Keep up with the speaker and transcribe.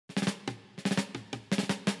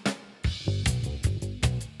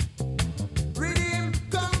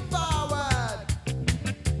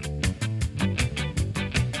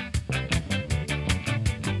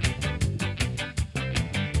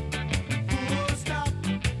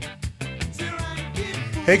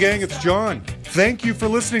Hey gang, it's John. Thank you for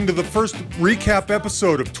listening to the first recap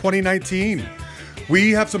episode of 2019.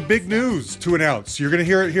 We have some big news to announce. You're going to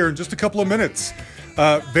hear it here in just a couple of minutes.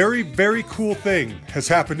 Very, very cool thing has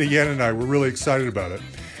happened to Yan and I. We're really excited about it.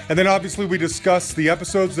 And then obviously we discuss the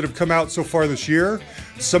episodes that have come out so far this year.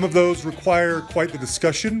 Some of those require quite the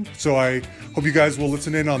discussion, so I hope you guys will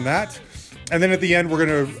listen in on that. And then at the end, we're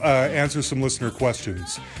going to answer some listener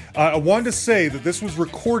questions. I wanted to say that this was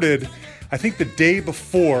recorded, I think, the day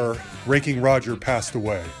before Ranking Roger passed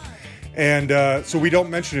away. And so we don't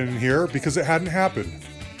mention it in here because it hadn't happened.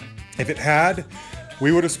 If it had,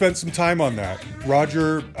 we would have spent some time on that.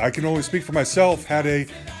 Roger, I can only speak for myself, had a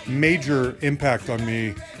major impact on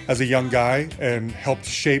me as a young guy and helped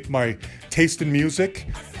shape my taste in music,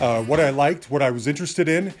 what I liked, what I was interested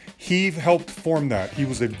in. He helped form that. He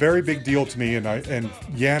was a very big deal to me, and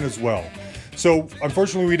Yan as well. So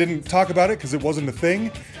unfortunately we didn't talk about it because it wasn't a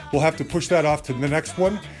thing. We'll have to push that off to the next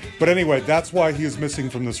one. But anyway, that's why he is missing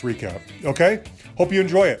from this recap. Okay? Hope you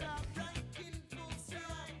enjoy it.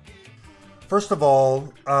 First of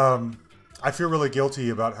all, I feel really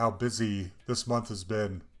guilty about how busy this month has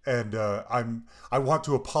been. And I want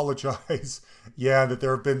to apologize, that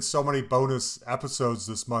there have been so many bonus episodes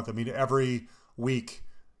this month. I mean, every week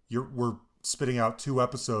we're spitting out 2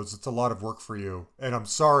 episodes. It's a lot of work for you, and I'm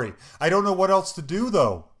sorry. I don't know what else to do,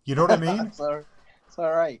 though. You know what I mean? It's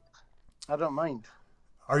all right. I don't mind.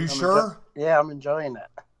 Are you sure? Yeah, I'm enjoying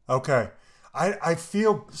it. Okay. I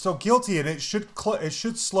feel so guilty, and it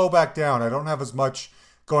should slow back down. I don't have as much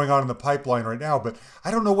going on in the pipeline right now, but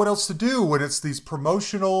I don't know what else to do when it's these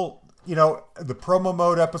promotional, the promo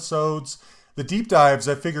mode episodes. The deep dives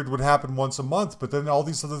I figured would happen once a month, but then all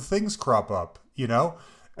these other things crop up,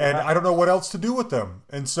 and I don't know what else to do with them.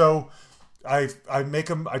 And so I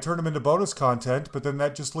turn them into bonus content, but then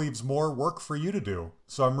that just leaves more work for you to do.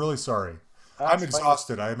 So I'm really sorry. I'm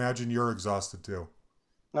exhausted. I imagine you're exhausted too.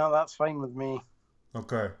 No, that's fine with me.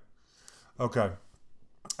 Okay.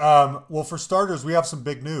 Well, for starters, we have some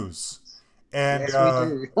big news. And yes,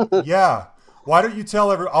 we do. yeah. Why don't you tell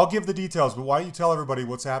I'll give the details, but why don't you tell everybody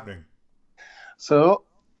what's happening? So,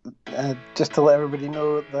 just to let everybody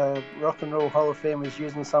know, the Rock and Roll Hall of Fame is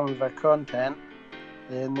using some of our content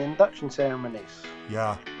in the induction ceremonies.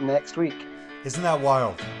 Yeah. Next week. Isn't that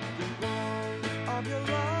wild? Of your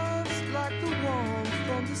love's like the warmth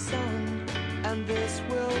from the sun, and this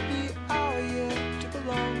will be our year. Took a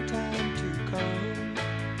long time to come.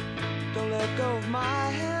 Don't let go of my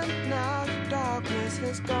hand now, the darkness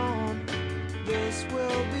has gone. This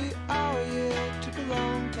will be our year. Took a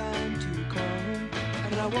long time to come,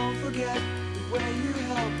 and I won't forget the way you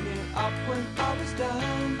helped me up when I was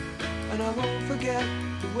down, and I won't forget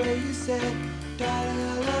the way you said, darling,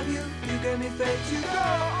 I love you. You gave me faith to go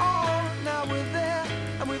on. Now we're there,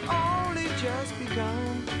 and we've only just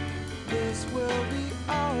begun. This will be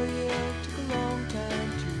our year. Took a long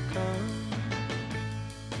time to come.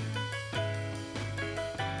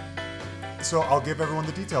 So I'll give everyone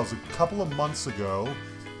the details. A couple of months ago,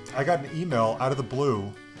 I got an email out of the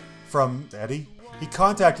blue from Eddie. He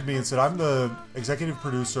contacted me and said, I'm the executive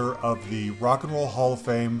producer of the Rock and Roll Hall of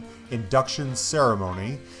Fame induction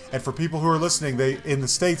ceremony. And for people who are listening, in the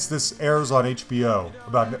States, this airs on HBO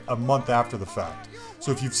about a month after the fact.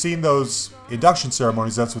 So if you've seen those induction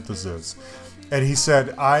ceremonies, that's what this is. And he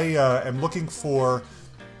said, I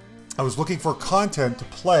was looking for content to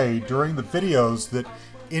play during the videos that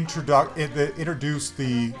introduce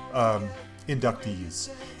the inductees.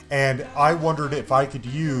 And I wondered if I could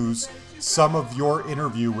use some of your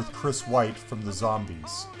interview with Chris White from the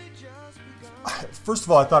Zombies. First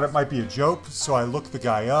of all, I thought it might be a joke, so I looked the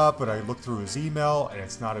guy up and I looked through his email, and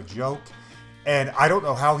it's not a joke. And I don't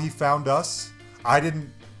know how he found us.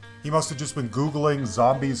 He must have just been Googling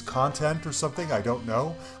Zombies content or something. I don't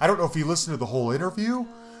know. I don't know if he listened to the whole interview,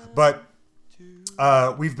 but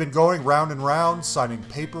we've been going round and round, signing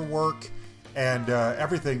paperwork and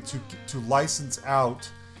everything to license out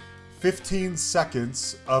 15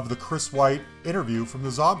 seconds of the Chris White interview from the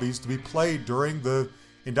Zombies to be played during the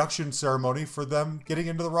induction ceremony for them getting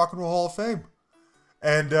into the Rock and Roll Hall of Fame.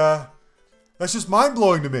 And that's just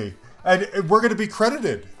mind-blowing to me. And we're going to be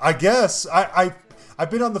credited, I guess. I've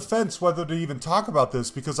been on the fence whether to even talk about this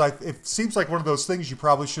because it seems like one of those things you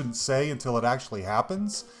probably shouldn't say until it actually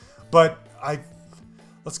happens. But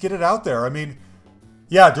let's get it out there. I mean,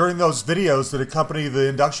 yeah, during those videos that accompany the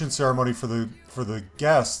induction ceremony for the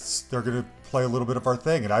guests, they're going to play a little bit of our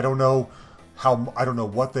thing. And I don't know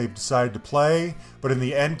what they've decided to play, but in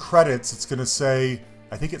the end credits, it's going to say,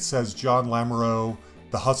 I think it says John Lamoureux,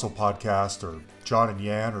 The Hustle Podcast, or John and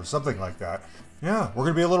Yan, or something like that. Yeah, we're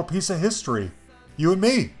going to be a little piece of history. You and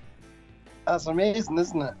me. That's amazing,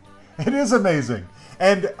 isn't it? It is amazing.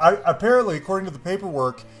 And apparently, according to the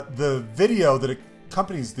paperwork, the video that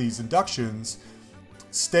accompanies these inductions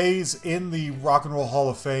stays in the Rock and Roll Hall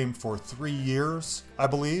of Fame for 3 years, I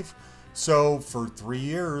believe. So for 3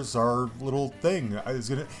 years, our little thing is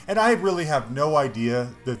gonna. And I really have no idea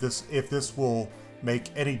that if this will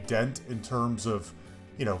make any dent in terms of,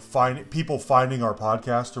 people finding our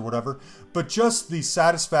podcast or whatever. But just the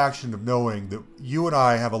satisfaction of knowing that you and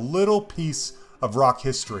I have a little piece of rock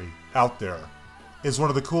history out there is one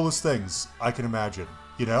of the coolest things I can imagine,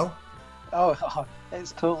 Oh,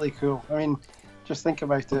 it's totally cool. I mean, just think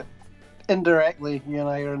about it. Indirectly, you and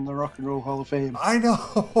I are in the Rock and Roll Hall of Fame. I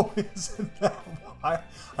know, isn't that? I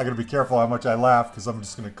gotta be careful how much I laugh because I'm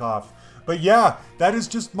just gonna cough. But yeah, that is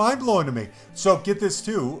just mind blowing to me. So get this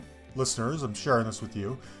too, listeners. I'm sharing this with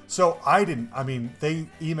you. So they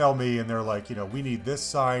email me and they're like, we need this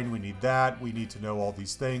sign, we need that, we need to know all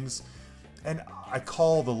these things. And I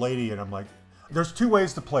call the lady and I'm like, there's 2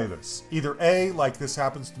 ways to play this. Either A, like this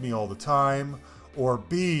happens to me all the time, or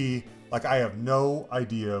B, like I have no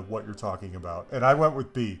idea what you're talking about. And I went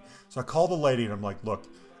with B. So I called the lady and I'm like, look,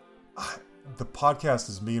 the podcast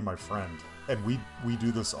is me and my friend, and we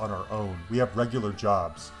do this on our own. We have regular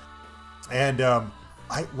jobs. And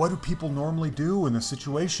what do people normally do in this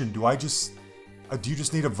situation? Do you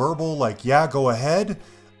just need a verbal, like, yeah, go ahead?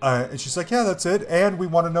 And she's like, yeah, that's it. And we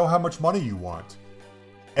want to know how much money you want.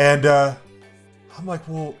 And I'm like,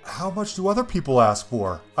 well, how much do other people ask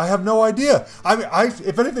for? I have no idea. I mean,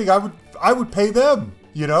 if anything, I would pay them,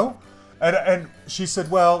 And she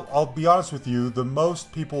said, well, I'll be honest with you. The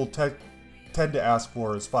most people tend to ask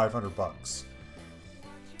for is $500.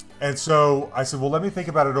 And so I said, well, let me think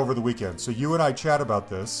about it over the weekend. So you and I chat about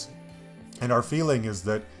this, and our feeling is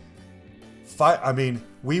that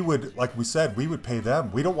we would, like we said, we would pay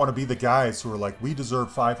them. We don't want to be the guys who are like, we deserve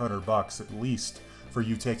 $500 at least for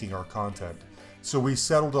you taking our content. So we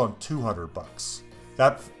settled on $200.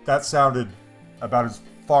 That sounded about as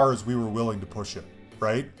far as we were willing to push it,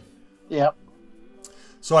 right? Yep.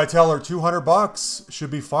 So I tell her $200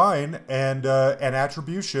 should be fine, and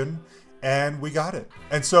attribution, and we got it.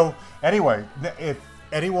 And so anyway, if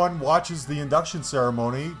anyone watches the induction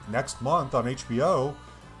ceremony next month on HBO,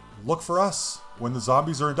 look for us when the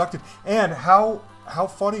zombies are inducted. And how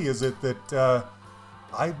funny is it that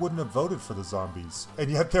I wouldn't have voted for the zombies, and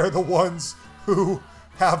yet they're the ones who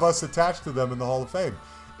have us attached to them in the Hall of Fame.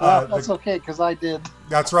 That's okay, because I did.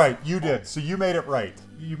 That's right, you did. So you made it right.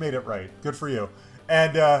 Good for you.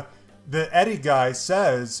 And the Eddie guy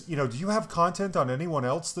says, do you have content on anyone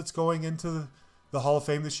else that's going into the Hall of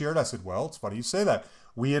Fame this year? And I said, well, it's funny you say that.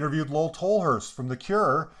 We interviewed Lowell Tolhurst from The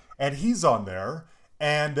Cure, and he's on there.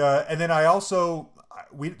 And then I also,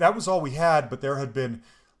 that was all we had, but there had been,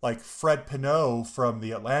 like, Fred Pinot from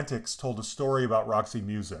The Atlantics told a story about Roxy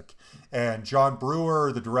Music. And John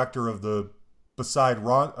Brewer, the director of the Beside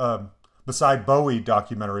Bowie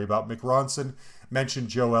documentary about Mick Ronson, mentioned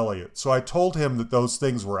Joe Elliott. So I told him that those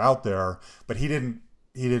things were out there, but he didn't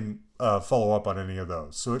follow up on any of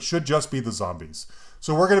those. So it should just be the zombies.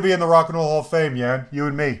 So we're going to be in the Rock and Roll Hall of Fame, Jan, you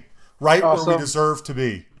and me. Right awesome. Where we deserve to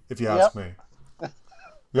be, if you ask me.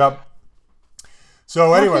 Yep.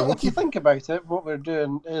 So anyway, if you think about it, what we're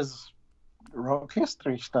doing is rock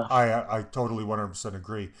history stuff. I totally 100%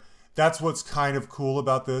 agree. That's what's kind of cool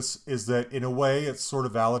about this, is that in a way it's sort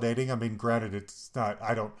of validating. I mean, granted, it's not,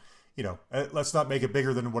 let's not make it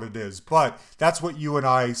bigger than what it is, but that's what you and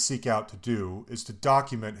I seek out to do, is to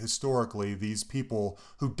document historically these people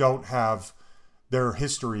who don't have their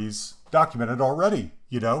histories documented already,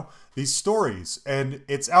 these stories. And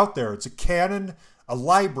it's out there. It's a canon, a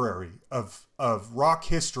library of rock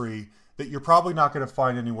history that you're probably not going to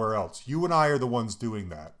find anywhere else. You and I are the ones doing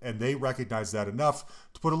that, and they recognize that enough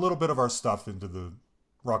to put a little bit of our stuff into the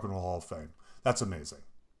Rock and Roll Hall of Fame. That's amazing.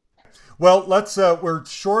 Well, we're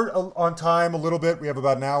short on time a little bit. We have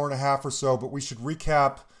about an hour and a half or so, but we should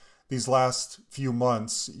recap these last few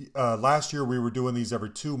months. Last year, we were doing these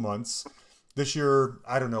every 2 months. This year,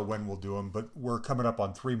 I don't know when we'll do them, but we're coming up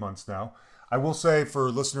on 3 months now. I will say,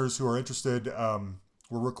 for listeners who are interested,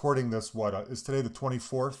 we're recording this, is today the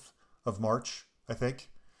 24th of March, I think?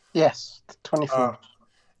 Yes, 24th.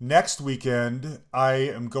 Next weekend, I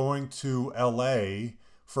am going to LA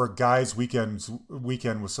for a guys' weekend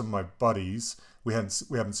with some of my buddies. We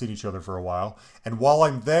haven't seen each other for a while. And while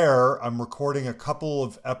I'm there, I'm recording a couple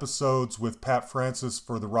of episodes with Pat Francis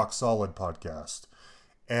for the Rock Solid podcast.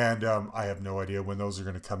 And I have no idea when those are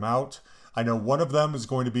going to come out. I know one of them is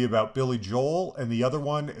going to be about Billy Joel, and the other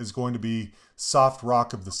one is going to be soft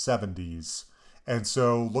rock of the 70s. And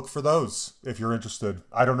so look for those if you're interested.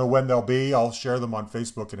 I don't know when they'll be. I'll share them on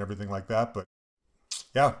Facebook and everything like that. But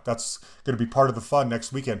yeah, that's going to be part of the fun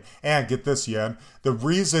next weekend. And get this, Yan. The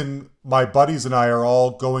reason my buddies and I are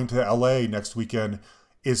all going to LA next weekend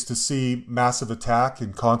is to see Massive Attack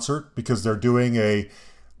in concert, because they're doing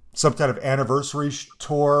some kind of anniversary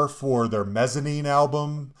tour for their Mezzanine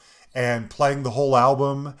album and playing the whole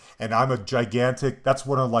album. And I'm that's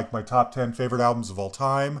one of like my top 10 favorite albums of all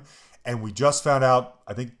time. And we just found out,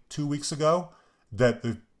 I think 2 weeks ago, that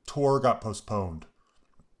the tour got postponed.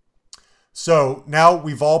 So now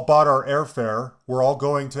we've all bought our airfare. We're all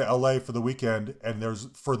going to LA for the weekend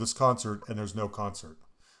for this concert, and there's no concert.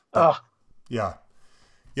 Yeah.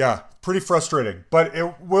 Yeah, pretty frustrating, but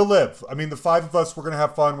we'll live. I mean, the five of us, we're going to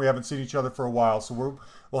have fun. We haven't seen each other for a while, so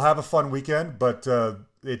we'll have a fun weekend, but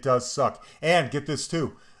it does suck. And get this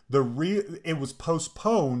too. It was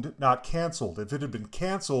postponed, not canceled. If it had been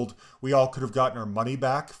canceled, we all could have gotten our money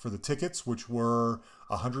back for the tickets, which were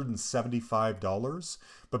 $175.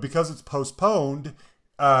 But because it's postponed,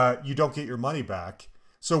 you don't get your money back.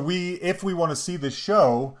 So if we want to see this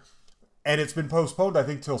show, and it's been postponed, I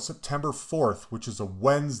think, till September 4th, which is a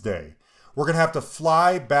Wednesday, we're going to have to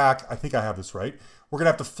fly back. I think I have this right. We're going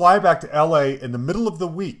to have to fly back to LA in the middle of the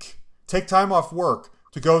week, take time off work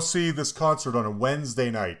to go see this concert on a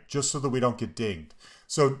Wednesday night, just so that we don't get dinged.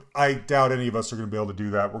 So I doubt any of us are going to be able to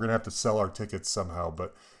do that. We're going to have to sell our tickets somehow.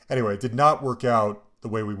 But anyway, it did not work out the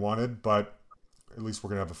way we wanted, but at least we're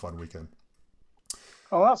going to have a fun weekend.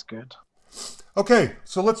 Oh, that's good. Okay,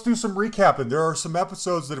 so let's do some recapping. There are some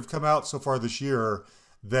episodes that have come out so far this year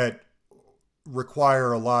that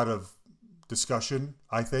require a lot of discussion,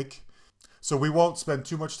 I think. So we won't spend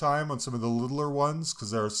too much time on some of the littler ones,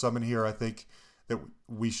 because there are some in here, I think, that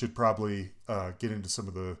we should probably get into some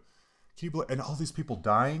of the... and all these people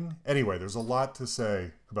dying? Anyway, there's a lot to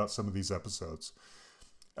say about some of these episodes.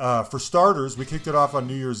 For starters, we kicked it off on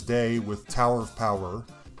New Year's Day with Tower of Power.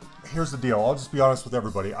 Here's the deal. I'll just be honest with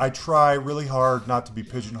everybody. I try really hard not to be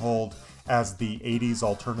pigeonholed as the 80s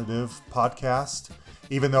alternative podcast,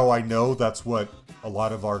 even though I know that's what a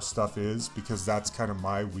lot of our stuff is, because that's kind of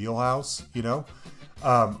my wheelhouse, you know?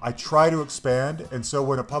 I try to expand, and so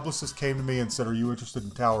when a publicist came to me and said, "Are you interested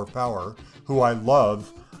in Tower of Power?" who I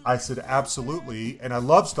love, I said, absolutely, and I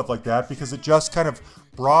love stuff like that because it just kind of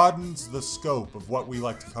broadens the scope of what we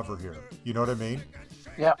like to cover here. You know what I mean?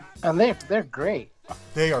 Yeah, and they're great.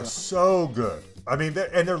 They are so good. I mean,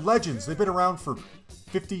 they're legends. They've been around for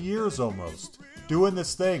 50 years almost, doing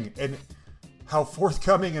this thing. And how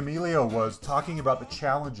forthcoming Emilio was talking about the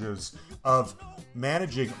challenges of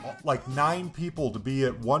managing like 9 people to be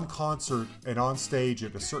at one concert and on stage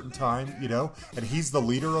at a certain time, you know, and he's the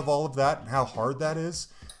leader of all of that, and how hard that is.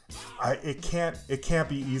 It can't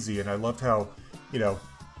be easy. And I loved how, you know,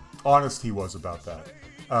 honest he was about that.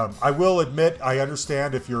 I will admit, I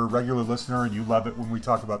understand if you're a regular listener and you love it when we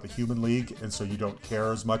talk about the Human League, and so you don't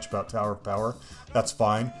care as much about Tower of Power. That's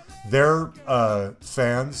fine. Their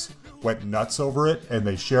fans went nuts over it, and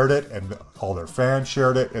they shared it, and all their fans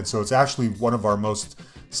shared it, and so it's actually one of our most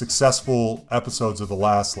successful episodes of the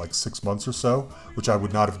last, 6 months or so, which I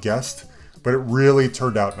would not have guessed, but it really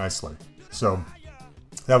turned out nicely. So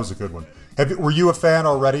that was a good one. Were you a fan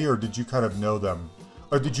already, or did you kind of know them?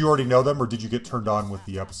 Or did you already know them, or did you get turned on with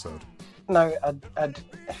the episode? No, I'd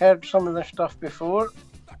heard some of their stuff before,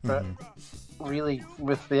 but really,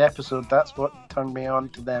 with the episode, that's what turned me on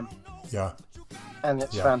to them. Yeah. And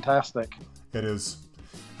it's fantastic. It is.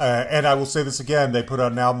 And I will say this again, they put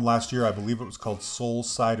out an album last year, I believe it was called Soul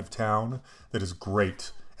Side of Town, that is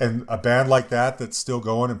great. And a band like that that's still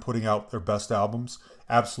going and putting out their best albums,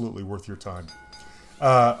 absolutely worth your time.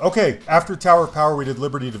 Okay, after Tower of Power, we did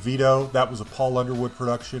Liberty DeVito. That was a Paul Underwood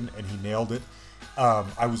production, and he nailed it.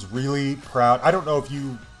 I was really proud. I don't know if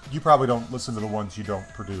you probably don't listen to the ones you don't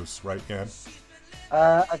produce, right, Ian?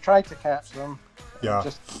 I tried to catch them. Yeah.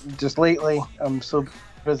 Just lately, I'm so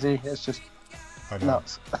busy. It's just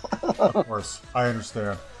nuts. Of course, I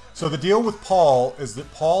understand. So the deal with Paul is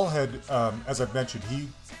that Paul had, as I've mentioned, he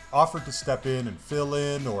offered to step in and fill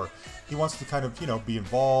in, or he wants to kind of, be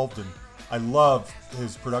involved, and I love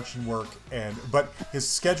his production work, but his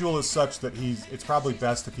schedule is such that it's probably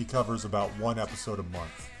best if he covers about one episode a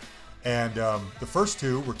month. And the first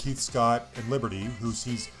two were Keith Scott and Liberty, who's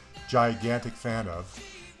he's gigantic fan of.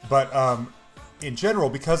 But in general,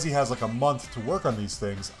 because he has a month to work on these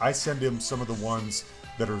things, I send him some of the ones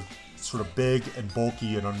that are sort of big and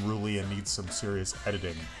bulky and unruly and need some serious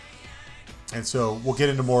editing. And so we'll get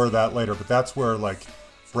into more of that later, but that's where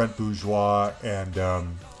Brent Bourgeois and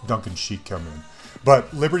Duncan Sheik come in.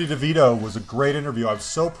 But Liberty DeVito was a great interview. I was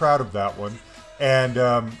so proud of that one. And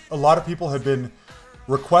a lot of people had been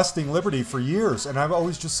requesting Liberty for years, and I'm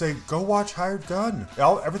always just saying, go watch Hired Gun.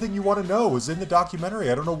 Everything you want to know is in the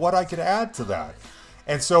documentary. I don't know what I could add to that.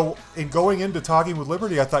 And so in going into Talking with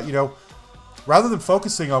Liberty, I thought, rather than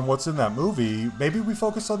focusing on what's in that movie, maybe we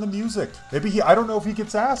focus on the music. Maybe I don't know if he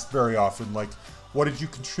gets asked very often, like, what did you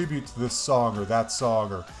contribute to this song or that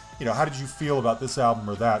song, or, how did you feel about this album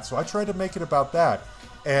or that? So I tried to make it about that.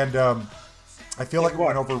 And I feel like it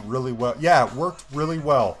went over really well. Yeah, it worked really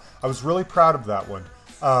well. I was really proud of that one.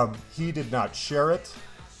 He did not share it,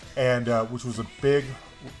 and which was a big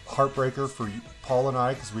heartbreaker for Paul and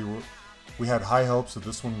I, because we had high hopes that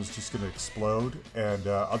this one was just going to explode. And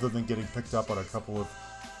other than getting picked up on a couple of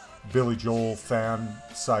Billy Joel fan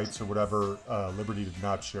sites or whatever, Liberty did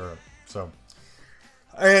not share it. So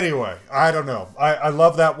anyway, I don't know. I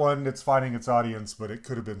love that one. It's finding its audience, but it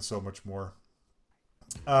could have been so much more.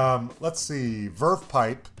 Let's see, Verve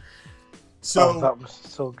Pipe. So that was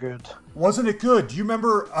so good. Wasn't it good? Do you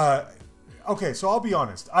remember? Okay, so I'll be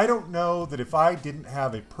honest. I don't know that if I didn't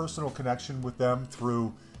have a personal connection with them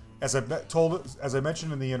through, as I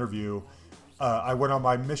mentioned in the interview, I went on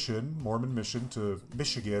my Mormon mission to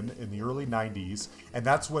Michigan in the early 90s, and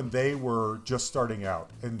that's when they were just starting out.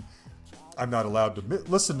 And I'm not allowed to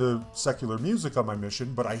listen to secular music on my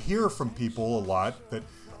mission, but I hear from people a lot that,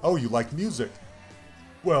 oh, you like music.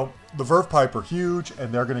 Well, the Verve Pipe are huge,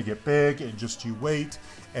 and they're going to get big, and just you wait,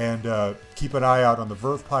 and keep an eye out on the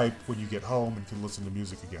Verve Pipe when you get home and can listen to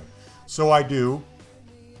music again. So I do,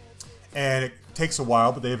 and it takes a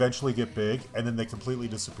while, but they eventually get big, and then they completely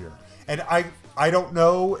disappear. And I don't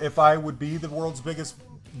know if I would be the world's biggest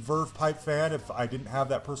Verve Pipe fan if I didn't have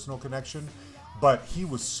that personal connection, but he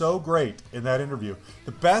was so great in that interview.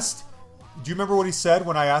 The best, do you remember what he said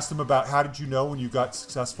when I asked him about how did you know when you got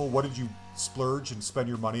successful? What did you splurge and spend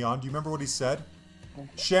your money on? Do you remember what he said?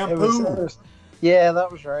 Shampoo. Yeah,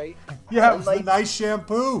 that was right. Yeah, it was the nice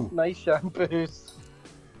shampoo. Nice shampoos.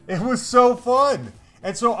 It was so fun.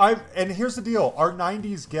 And so and here's the deal. Our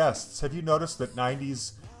 90s guests, have you noticed that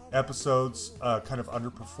 90s episodes kind of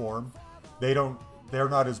underperform? They're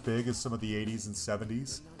not as big as some of the 80s and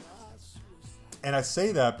 70s. And I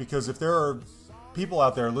say that because if there are people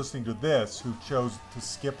out there listening to this who chose to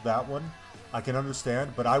skip that one, I can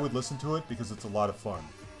understand, but I would listen to it because it's a lot of fun,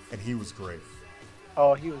 and he was great.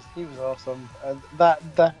 Oh, he was awesome. That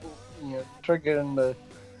triggering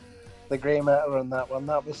the grey matter on that one,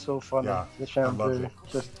 that was so funny. Yeah, the shampoo. I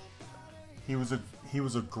loved it. He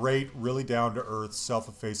was a great, really down to earth,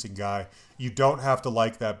 self-effacing guy. You don't have to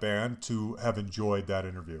like that band to have enjoyed that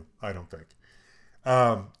interview, I don't think.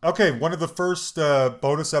 Okay, one of the first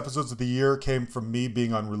bonus episodes of the year came from me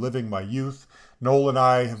being on Reliving My Youth. Noel and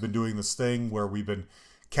I have been doing this thing where we've been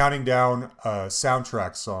counting down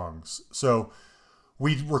soundtrack songs. So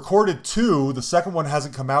we recorded 2. The second one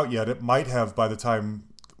hasn't come out yet. It might have by the time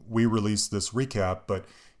we release this recap. But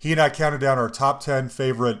he and I counted down our top 10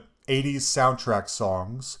 favorite 80s soundtrack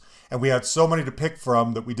songs. And we had so many to pick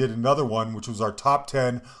from that we did another one, which was our top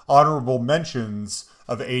 10 honorable mentions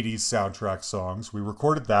of 80s soundtrack songs. We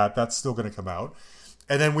recorded that. That's still going to come out.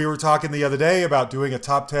 And then we were talking the other day about doing a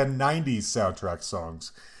top 10 90s soundtrack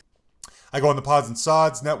songs. I go on the Pods and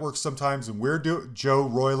Sods network sometimes, and Joe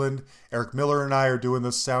Royland, Eric Miller, and I are doing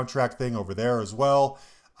this soundtrack thing over there as well.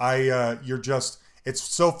 It's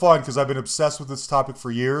so fun because I've been obsessed with this topic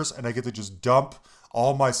for years, and I get to just dump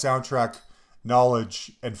all my soundtrack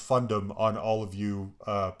knowledge and fundum on all of you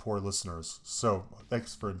poor listeners. So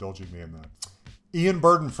thanks for indulging me in that. Ian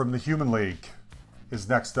Burden from the Human League is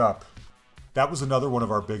next up. That was another one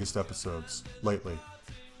of our biggest episodes lately.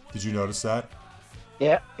 Did you notice that?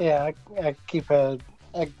 Yeah. I keep I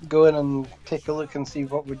go in and take a look and see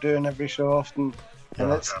what we're doing every so often,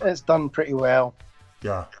 and it's done pretty well.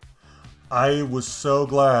 Yeah. I was so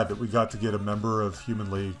glad that we got to get a member of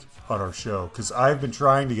Human League on our show, because I've been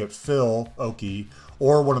trying to get Phil Oakey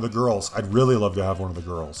or one of the girls. I'd really love to have one of the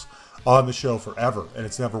girls on the show forever, and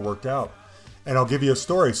it's never worked out. And I'll give you a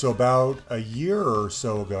story. So about a year or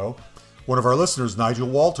so ago, one of our listeners, Nigel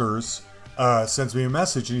Walters, sends me a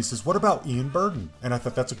message, and he says, what about Ian Burden? And I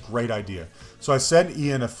thought, that's a great idea. So I send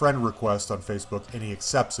Ian a friend request on Facebook, and he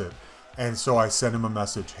accepts it. And so I send him a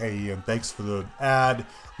message, hey, Ian, thanks for the ad.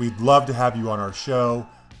 We'd love to have you on our show.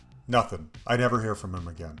 Nothing. I never hear from him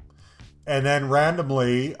again. And then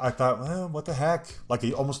randomly, I thought, well, what the heck? Like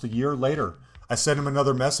almost a year later, I sent him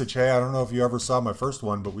another message. Hey, I don't know if you ever saw my first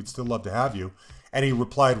one, but we'd still love to have you. And he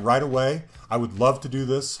replied right away, I would love to do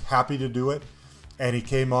this, happy to do it. And he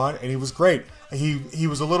came on, and he was great. He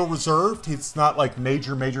was a little reserved. It's not like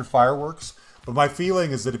major fireworks. But my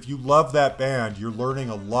feeling is that if you love that band, you're learning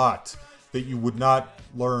a lot that you would not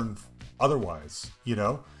learn otherwise, you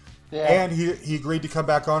know? Yeah. And he agreed to come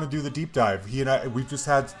back on and do the deep dive. He and I, we've just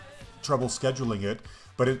had trouble scheduling it,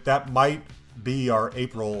 but that might be our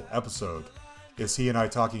April episode, is he and I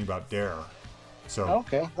talking about Dare. So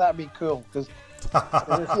okay, that'd be cool, because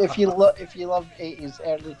if you love 80s,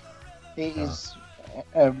 early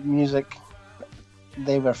 80s music,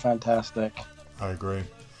 they were fantastic. I agree.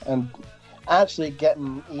 And actually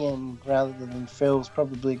getting Ian rather than Phil is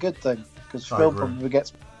probably a good thing, because Phil probably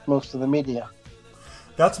gets most of the media.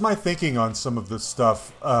 That's my thinking on some of this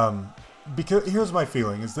stuff. Because here's my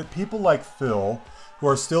feeling, is that people like Phil, who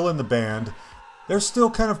are still in the band, they're still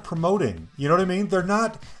kind of promoting. You know what I mean? They're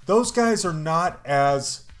not, those guys are not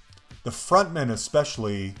as, the frontmen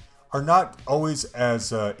especially, are not always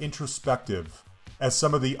as introspective as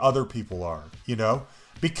some of the other people are, you know?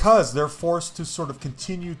 Because they're forced to sort of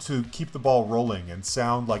continue to keep the ball rolling and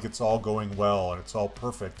sound like it's all going well and it's all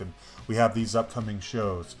perfect and we have these upcoming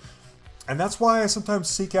shows. And that's why I sometimes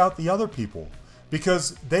seek out the other people,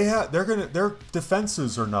 because their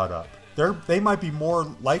defenses are not up. They might be more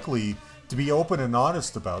likely to be open and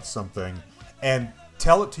honest about something and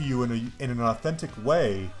tell it to you in an authentic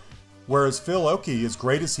way. Whereas Phil Oakey, as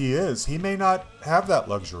great as he is, he may not have that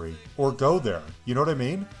luxury or go there. You know what I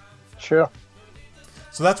mean? Sure.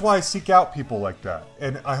 So that's why I seek out people like that,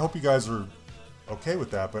 and I hope you guys are okay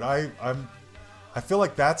with that. But I feel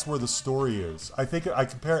like that's where the story is. I think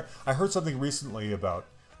I heard something recently about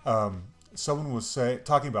someone was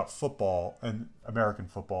talking about football and American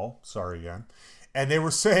football. Sorry again, and they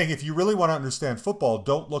were saying if you really want to understand football,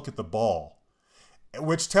 don't look at the ball,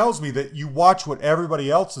 which tells me that you watch what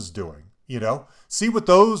everybody else is doing. You know, see what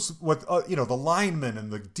the linemen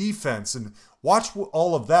and the defense, and watch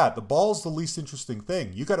all of that. The ball's the least interesting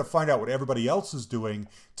thing. You got to find out what everybody else is doing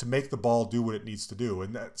to make the ball do what it needs to do.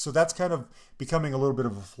 And so that's kind of becoming a little bit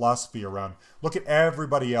of a philosophy around, look at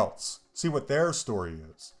everybody else, see what their story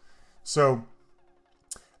is. So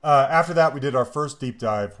after that, we did our first deep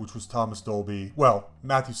dive, which was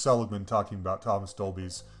Matthew Seligman talking about Thomas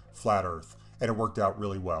Dolby's Flat Earth. And it worked out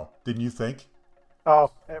really well. Didn't you think?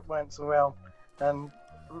 Oh, it went so well. And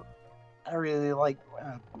I really like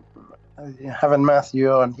having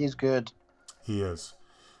Matthew on. He's good. He is.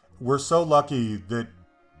 We're so lucky that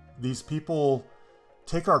these people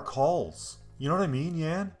take our calls. You know what I mean,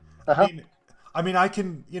 Yan? Uh-huh. I mean, I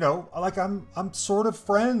can, I'm sort of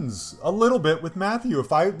friends a little bit with Matthew.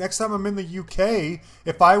 Next time I'm in the UK,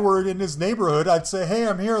 if I were in his neighborhood, I'd say, hey,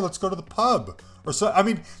 I'm here. Let's go to the pub. Or so. I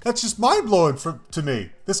mean, that's just mind-blowing to me.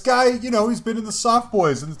 This guy, he's been in the Soft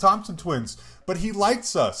Boys and the Thompson Twins, but he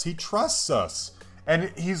likes us. He trusts us. And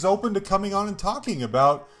he's open to coming on and talking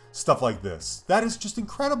about stuff like this. That is just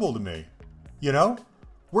incredible to me.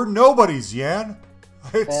 We're nobodies, Yan.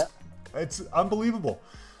 It's unbelievable.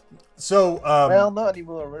 So, not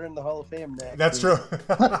anymore. We're in the Hall of Fame now. That's true.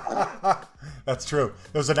 That's true.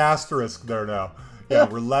 There's an asterisk there now. Yeah,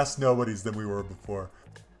 we're less nobodies than we were before.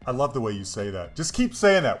 I love the way you say that. Just keep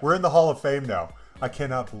saying that. We're in the Hall of Fame now. I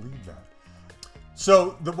cannot believe that.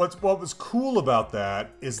 So what was cool about that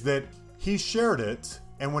is that he shared it,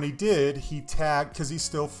 and when he did, he tagged, because he's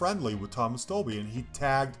still friendly with Thomas Dolby, and he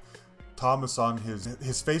tagged Thomas on his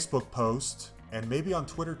Facebook post, and maybe on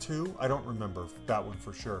Twitter too. I don't remember that one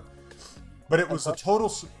for sure. But it was a total...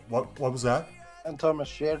 What was that? And Thomas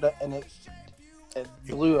shared it, and it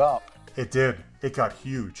blew up. It did. It got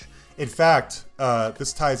huge. In fact,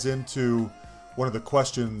 this ties into one of the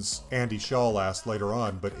questions Andy Shaw asked later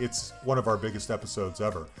on, but it's one of our biggest episodes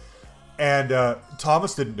ever. And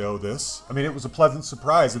Thomas didn't know this. I mean, it was a pleasant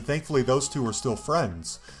surprise, and thankfully those two are still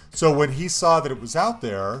friends. So when he saw that it was out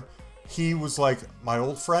there, he was like, my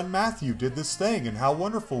old friend Matthew did this thing, and how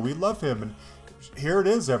wonderful, we love him, and here it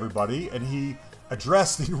is, everybody. And he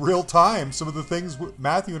addressed in real time some of the things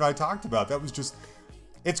Matthew and I talked about. That was just,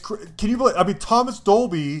 can you believe, I mean, Thomas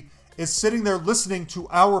Dolby is sitting there listening to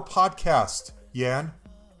our podcast, Yan.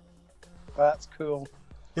 That's cool.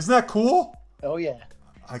 Isn't that cool? Oh, yeah.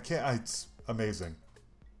 It's amazing.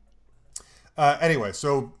 Anyway,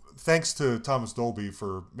 so thanks to Thomas Dolby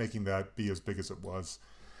for making that be as big as it was.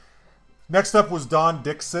 Next up was Don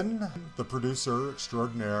Dixon, the producer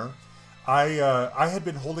extraordinaire. I had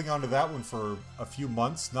been holding on to that one for a few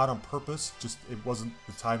months, not on purpose, just the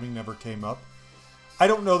timing never came up. I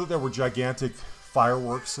don't know that there were gigantic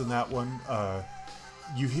fireworks in that one.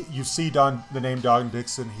 You see the name Don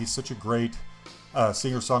Dixon. He's such a great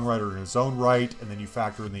singer-songwriter in his own right, and then you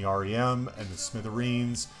factor in the REM and the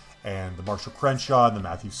Smithereens and the Marshall Crenshaw and the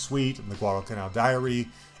Matthew Sweet and the Guadalcanal Diary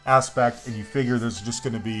aspect, and you figure it's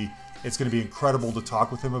going to be incredible to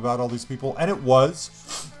talk with him about all these people, and it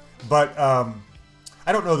was. But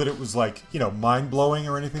I don't know that it was like, mind-blowing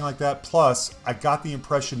or anything like that. Plus, I got the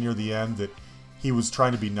impression near the end that he was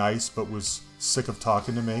trying to be nice but was sick of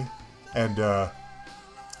talking to me and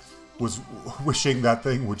was wishing that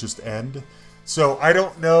thing would just end. So I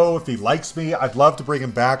don't know if he likes me. I'd love to bring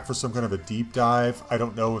him back for some kind of a deep dive. I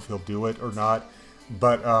don't know if he'll do it or not.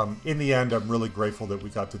 But in the end, I'm really grateful that we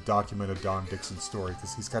got to document a Don Dixon story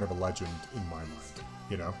because he's kind of a legend in my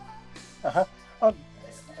mind, Uh-huh.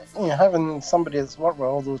 Having somebody that's worked with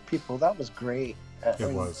all those people, that was great. It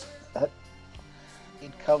was.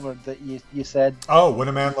 He'd covered that you said... Oh, When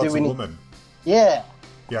a Man Loves a Woman. Yeah.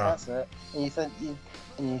 Yeah. That's it. And you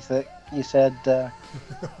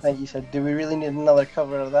said, do we really need another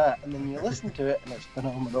cover of that? And then you listen to it, and it's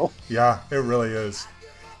phenomenal. Yeah, it really is.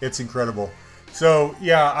 It's incredible. So,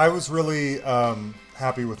 yeah, I was really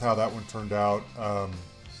happy with how that one turned out.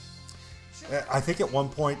 I think at one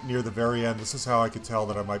point near the very end, this is how I could tell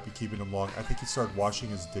that I might be keeping him long. I think he started washing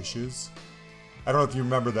his dishes. I don't know if you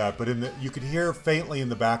remember that, but you could hear faintly in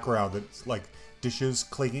the background that like dishes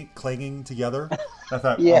clanging together. I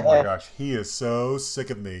thought, yeah. Oh my gosh, he is so sick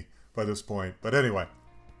of me by this point. But anyway,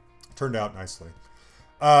 turned out nicely.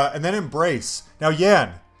 And then Embrace. Now,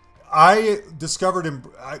 Yan, I discovered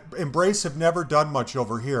Embrace have never done much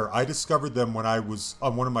over here. I discovered them when I was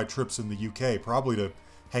on one of my trips in the UK, probably to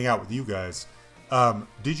hang out with you guys.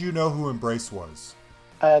 Did you know who Embrace was?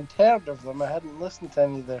 I had heard of them. I hadn't listened to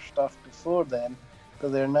any of their stuff before then,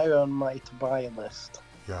 but they're now on my to-buy list.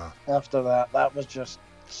 Yeah. After that was just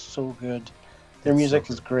so good. Their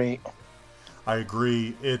music is great. I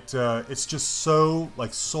agree. It's just so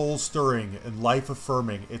like soul-stirring and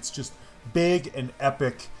life-affirming. It's just big and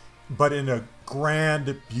epic, but in a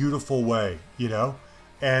grand, beautiful way,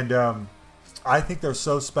 And I think they're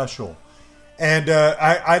so special. And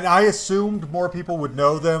I assumed more people would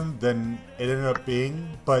know them than it ended up being,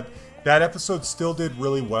 but that episode still did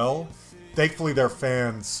really well. Thankfully, their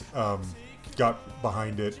fans got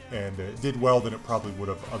behind it and did well than it probably would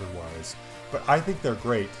have otherwise. But I think they're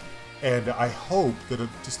great, and I hope that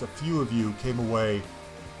just a few of you came away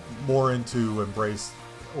more into Embrace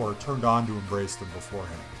or turned on to Embrace than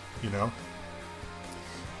beforehand,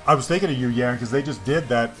 I was thinking of you, Yan, because they just did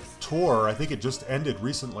that tour. I think it just ended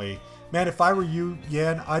recently. Man, if I were you,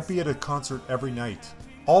 Yan, I'd be at a concert every night.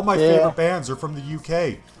 All my favorite bands are from the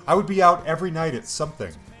UK. I would be out every night at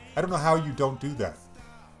something. I don't know how you don't do that.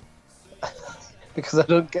 Because I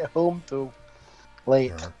don't get home till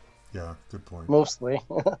late. Yeah, good point. Mostly.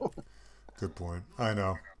 Good point. I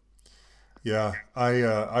know. Yeah,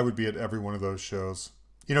 I would be at every one of those shows.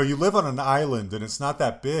 You live on an island and it's not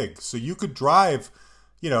that big, so you could drive,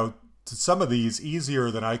 to some of these easier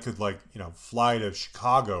than I could, fly to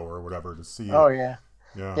Chicago or whatever to see it. Oh, yeah.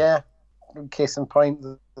 Yeah. Case in point,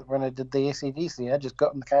 when I did the AC/DC, I just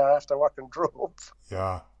got in the car after work and drove.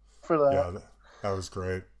 Yeah. For that. Yeah, that was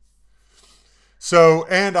great. So,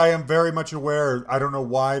 and I am very much aware, I don't know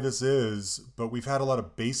why this is, but we've had a lot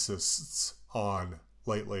of bassists on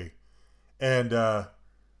lately. And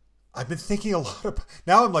I've been thinking a lot of...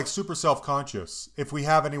 Now I'm super self-conscious. If we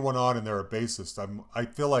have anyone on and they're a bassist, I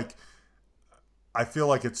feel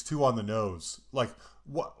like it's too on the nose.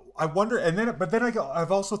 What I wonder, but then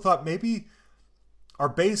I've also thought maybe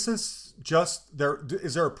are bassists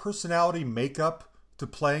is there a personality makeup to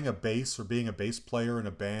playing a bass or being a bass player in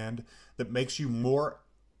a band that makes you more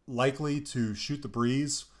likely to shoot the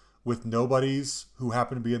breeze with nobodies who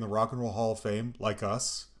happen to be in the Rock and Roll Hall of Fame like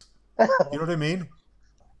us? You know what I mean?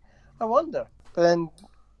 I wonder. But then,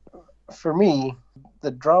 for me,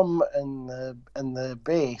 the drum and the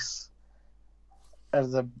bass are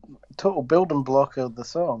the total building block of the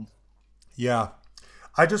song. Yeah.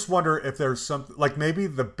 I just wonder if there's something, maybe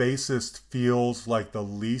the bassist feels like the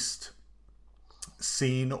least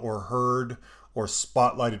seen or heard or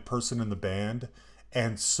spotlighted person in the band.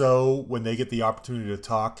 And so when they get the opportunity to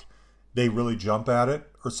talk, they really jump at it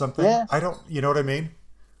or something. Yeah. You know what I mean?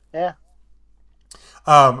 Yeah.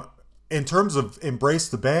 In terms of Embrace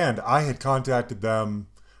the band, I had contacted them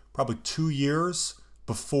probably 2 years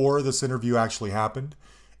before this interview actually happened.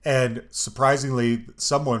 And surprisingly,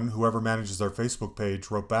 whoever manages their Facebook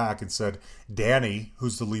page, wrote back and said, Danny,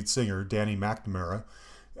 who's the lead singer, Danny McNamara,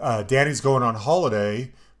 Danny's going on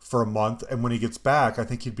holiday for a month, and when he gets back, I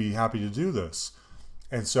think he'd be happy to do this.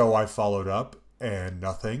 And so I followed up, and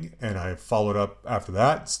nothing. And I followed up after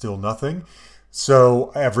that, still nothing.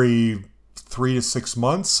 So every 3 to 6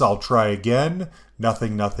 months, I'll try again.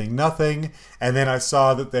 Nothing. And then I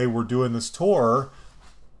saw that they were doing this tour,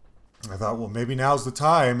 I thought, well, maybe now's the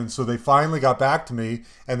time. And so they finally got back to me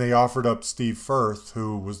and they offered up Steve Firth,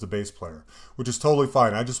 who was the bass player, which is totally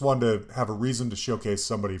fine. I just wanted to have a reason to showcase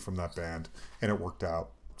somebody from that band, and it worked out.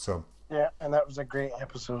 So Yeah, and that was a great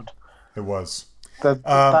episode. it was.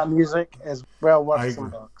 That music is well I worth some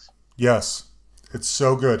agree. bucks. Yes, it's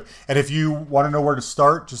so good. And if you want to know where to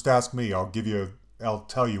start, just ask me. I'll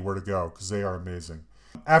tell you where to go because they are amazing.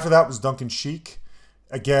 After that was Duncan Sheik.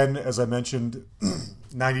 Again, as I mentioned,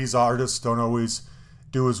 90s artists don't always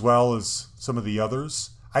do as well as some of the others.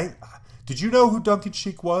 Did you know who Duncan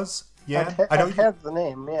Sheik was? Yeah, I know I've heard the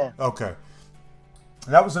name, yeah. Okay.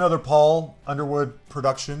 That was another Paul Underwood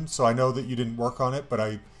production, so I know that you didn't work on it, but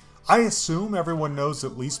I assume everyone knows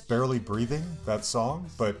at least Barely Breathing, that song,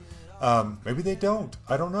 but maybe they don't.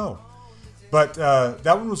 I don't know. But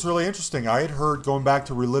that one was really interesting. I had heard, going back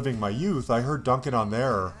to Reliving My Youth, I heard Duncan on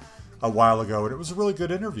there a while ago, and it was a really good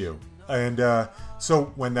interview. And so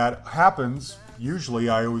when that happens, usually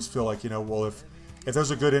I always feel like, well, if there's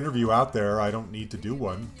a good interview out there, I don't need to do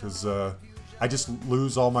one, because I just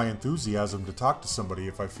lose all my enthusiasm to talk to somebody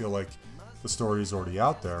if I feel like the story is already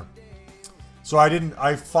out there. So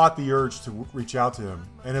I fought the urge to reach out to him.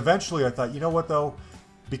 And eventually I thought, you know what though?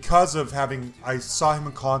 Because of I saw him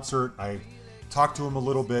in concert, I talked to him a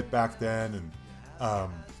little bit back then,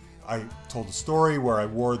 and I told a story where I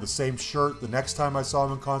wore the same shirt the next time I saw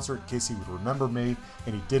him in concert in case he would remember me,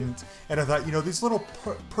 and he didn't. And I thought, these little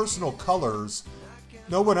personal colors,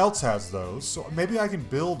 no one else has those, so maybe I can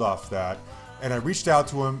build off that. And I reached out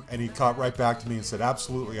to him, and he caught right back to me and said,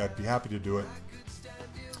 absolutely, I'd be happy to do it.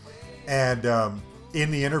 And in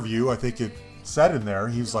the interview, I think it said in there,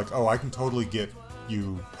 he was like, oh, I can totally get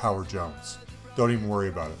you Howard Jones. Don't even worry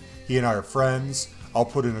about it. He and I are friends. I'll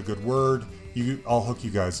put in a good word. I'll hook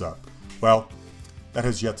you guys up. Well, that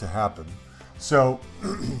has yet to happen. So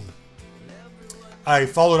I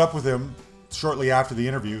followed up with him shortly after the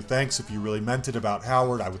interview. Thanks, if you really meant it about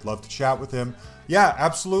Howard. I would love to chat with him. Yeah,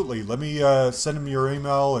 absolutely. Let me send him your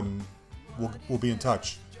email and we'll be in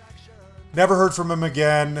touch. Never heard from him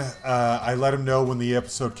again. I let him know when the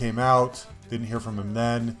episode came out. Didn't hear from him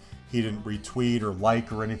then. He didn't retweet or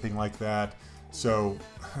like or anything like that. So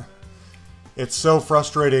it's so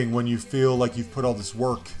frustrating when you feel like you've put all this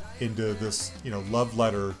work into this, love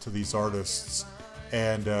letter to these artists,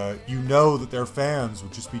 and you know that their fans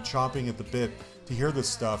would just be chomping at the bit to hear this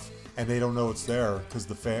stuff, and they don't know it's there because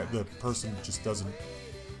the person just doesn't.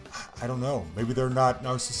 I don't know. Maybe they're not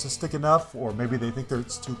narcissistic enough, or maybe they think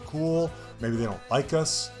it's too cool. Maybe they don't like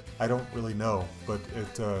us. I don't really know, but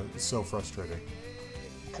it's so frustrating.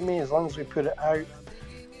 To me, as long as we put it out,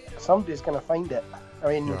 somebody's going to find it. I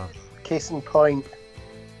mean, Yeah. Case in point,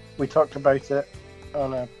 we talked about it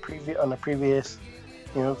on a previous.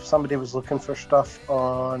 Somebody was looking for stuff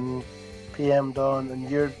on PM Dawn,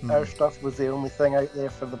 and our stuff was the only thing out there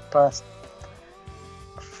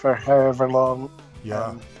for however long.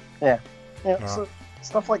 Yeah. Yeah. Yeah. So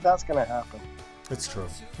stuff like that's going to happen. It's true.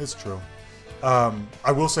 It's true.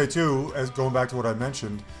 I will say too, as going back to what I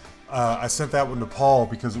mentioned, I sent that one to Paul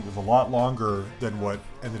because it was a lot longer than what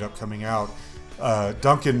ended up coming out.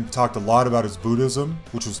 Duncan talked a lot about his Buddhism,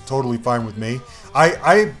 which was totally fine with me.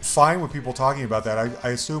 I'm fine with people talking about that. I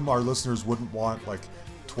assume our listeners wouldn't want like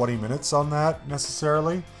 20 minutes on that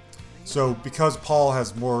necessarily. So because Paul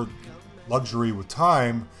has more luxury with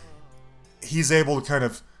time, he's able to kind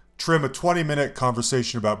of trim a 20-minute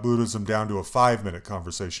conversation about Buddhism down to a 5-minute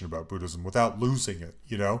conversation about Buddhism without losing it,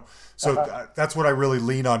 So that's what I really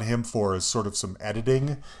lean on him for, is sort of some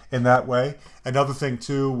editing in that way. Another thing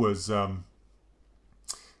too was,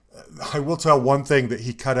 I will tell one thing that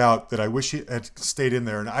he cut out that I wish he had stayed in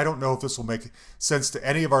there, and I don't know if this will make sense to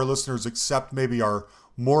any of our listeners except maybe our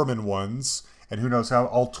Mormon ones, and who knows how,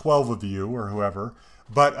 all 12 of you or whoever.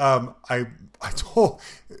 But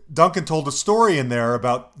Duncan told a story in there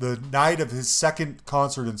about the night of his second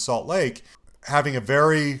concert in Salt Lake, having a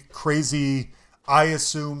very crazy, I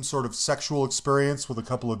assume, sort of sexual experience with a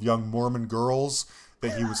couple of young Mormon girls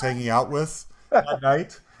that he was hanging out with that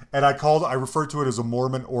night. And I referred to it as a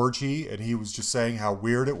Mormon orgy, and he was just saying how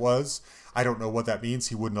weird it was. I don't know what that means.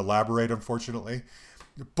 He wouldn't elaborate, unfortunately.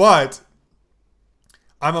 But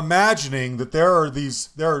I'm imagining that there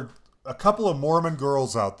are a couple of Mormon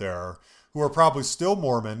girls out there who are probably still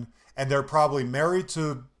Mormon, and they're probably married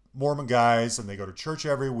to Mormon guys, and they go to church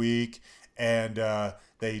every week, and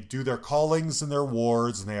they do their callings and their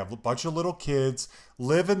wards, and they have a bunch of little kids,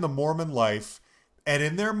 live in the Mormon life, and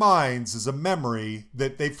in their minds is a memory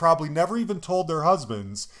that they've probably never even told their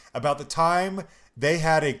husbands about the time they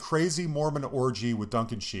had a crazy Mormon orgy with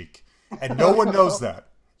Duncan Sheik. And no one knows that.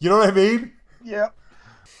 You know what I mean? Yeah.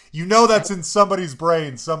 You know that's in somebody's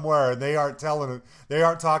brain somewhere, and they aren't telling it. They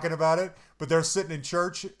aren't talking about it, but they're sitting in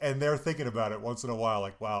church and they're thinking about it once in a while.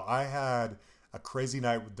 Like, wow, I had a crazy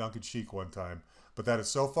night with Duncan Sheik one time, but that is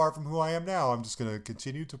so far from who I am now. I'm just going to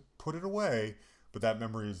continue to put it away, but that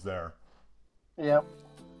memory is there. Yep.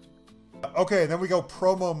 Okay, then we go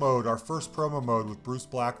promo mode, our first promo mode with Bruce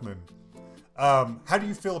Blackman. How do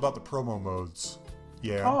you feel about the promo modes?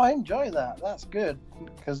 Yeah. Oh, I enjoy that. That's good,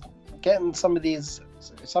 because getting some of these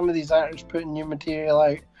actors putting new material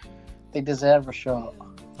out, they deserve a shot.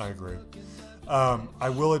 I agree. I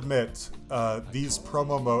will admit, these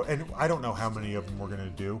promo mode, and I don't know how many of them we're going to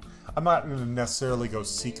do. I'm not going to necessarily go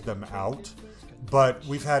seek them out, but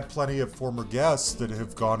we've had plenty of former guests that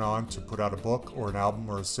have gone on to put out a book or an album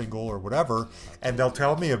or a single or whatever, and they'll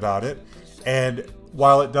tell me about it. And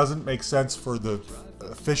while it doesn't make sense for the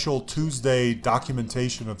official Tuesday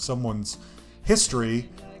documentation of someone's history,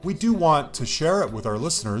 we do want to share it with our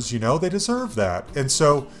listeners. You know, they deserve that. And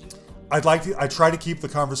so I try to keep the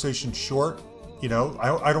conversation short. You know,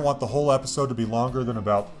 I don't want the whole episode to be longer than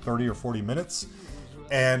about 30 or 40 minutes.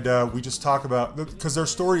 And we just talk about, because their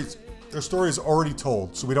story is already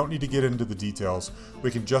told, so we don't need to get into the details. We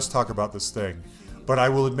can just talk about this thing. But I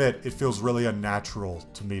will admit, it feels really unnatural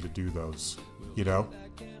to me to do those, you know?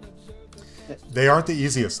 They aren't the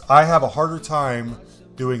easiest. I have a harder time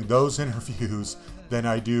doing those interviews than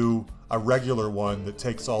I do a regular one that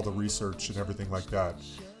takes all the research and everything like that.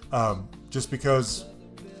 Just because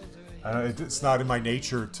it's not in my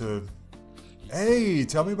nature to, hey,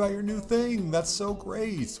 tell me about your new thing. That's so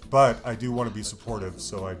great. But I do want to be supportive,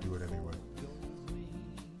 so I do it anyway.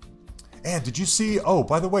 And did you see, oh,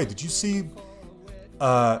 by the way, did you see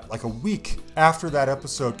like a week after that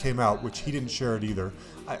episode came out, which he didn't share it either,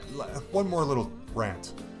 one more little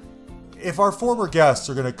rant. If our former guests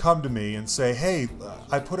are going to come to me and say, hey,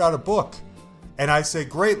 I put out a book, and I say,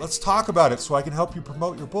 great, let's talk about it so I can help you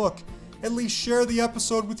promote your book, at least share the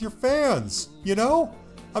episode with your fans, you know?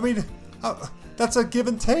 I mean, that's a give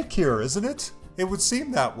and take here, isn't it? It would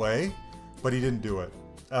seem that way, but he didn't do it.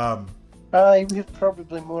 He was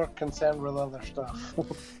probably more concerned with other stuff.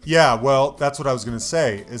 Yeah, well, that's what I was going to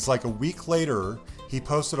say. It's like a week later, he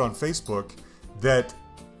posted on Facebook that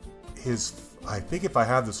I think if I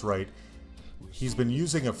have this right, he's been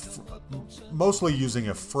mostly using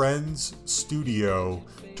a friend's studio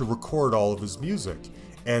to record all of his music.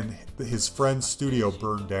 And his friend's studio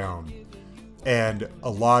burned down. And a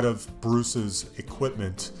lot of Bruce's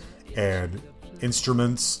equipment and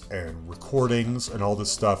instruments and recordings and all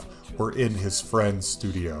this stuff were in his friend's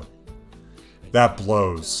studio. That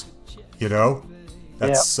blows, you know?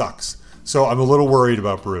 That sucks. So I'm a little worried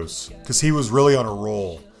about Bruce, because he was really on a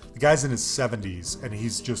roll. The guy's in his 70s, and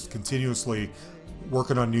he's just continuously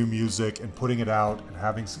working on new music and putting it out and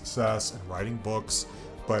having success and writing books.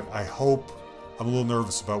 But I'm a little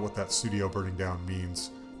nervous about what that studio burning down means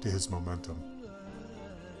to his momentum.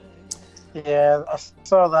 Yeah, I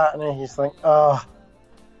saw that and you just think, oh,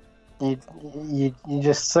 you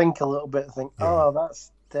just think a little bit and think, oh,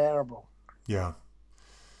 that's terrible. Yeah.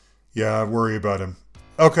 Yeah, I worry about him.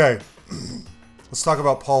 Okay, let's talk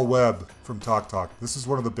about Paul Webb from Talk Talk. This is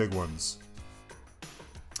one of the big ones.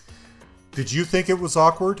 Did you think it was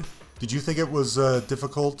awkward? Did you think it was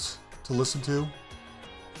difficult to listen to?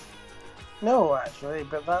 No, actually,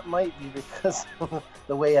 but that might be because of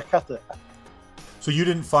the way I cut it. So you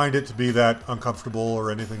didn't find it to be that uncomfortable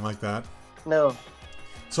or anything like that? No.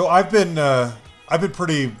 So I've been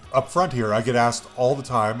pretty upfront here. I get asked all the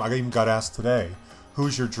time. I even got asked today,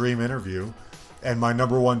 who's your dream interview? And my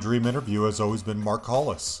number one dream interview has always been Mark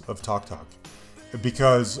Hollis of Talk Talk,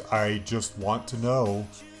 because I just want to know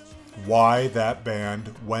why that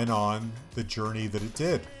band went on the journey that it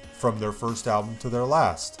did from their first album to their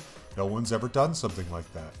last. No one's ever done something like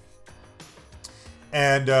that.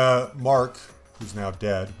 And Mark, who's now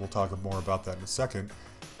dead, we'll talk more about that in a second,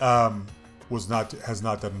 has not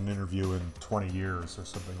done an interview in 20 years or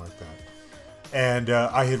something like that. And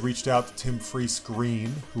I had reached out to Tim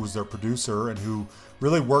Freese-Green, who was their producer and who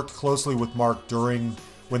really worked closely with Mark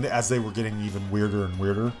as they were getting even weirder and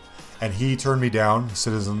weirder. And he turned me down. He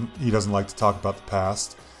said he doesn't like to talk about the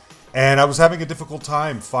past. And I was having a difficult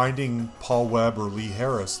time finding Paul Webb or Lee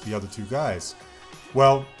Harris, the other two guys.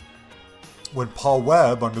 Well, when Paul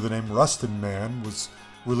Webb, under the name Rustin Man, was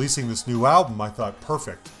releasing this new album, I thought,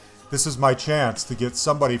 perfect. This is my chance to get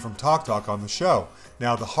somebody from Talk Talk on the show.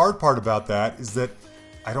 Now, the hard part about that is that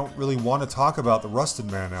I don't really want to talk about the Rustin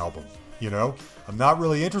Man album. You know, I'm not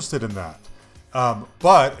really interested in that.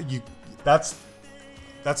 But that's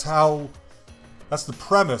the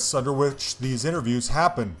premise under which these interviews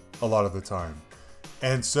happen a lot of the time.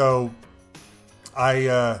 And so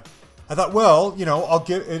I thought, well, I'll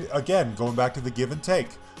give it again, going back to the give and take.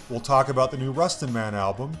 We'll talk about the new Rustin Man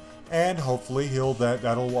album, and hopefully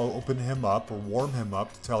that'll open him up or warm him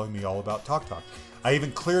up to telling me all about Talk Talk. I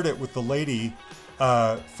even cleared it with the lady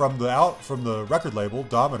from the record label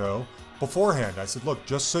Domino beforehand. I said, look,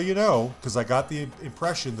 just so you know, because I got the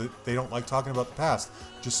impression that they don't like talking about the past.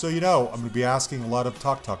 Just so you know, I'm going to be asking a lot of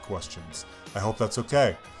Talk Talk questions. I hope that's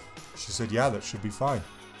okay. She said, yeah, that should be fine.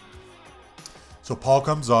 So Paul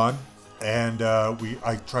comes on, and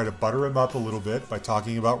I try to butter him up a little bit by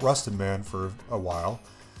talking about Rustin Man for a while.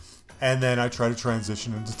 And then I try to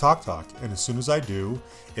transition into Talk Talk. And as soon as I do,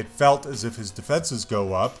 it felt as if his defenses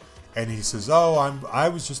go up, and he says, oh, I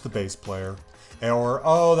was just a bass player. Or,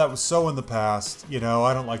 oh, that was so in the past. I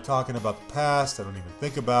don't like talking about the past. I don't even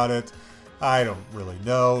think about it. I don't really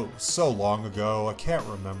know. It was so long ago. I can't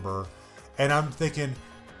remember. And I'm thinking,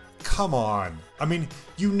 come on. I mean,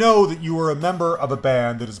 you know that you were a member of a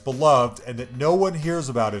band that is beloved and that no one hears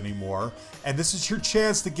about anymore. And this is your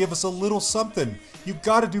chance to give us a little something. You've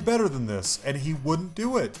got to do better than this. And he wouldn't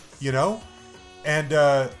do it, And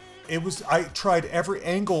I tried every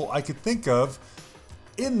angle I could think of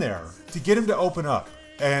in there to get him to open up.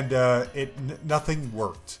 And nothing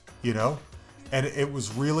worked, And it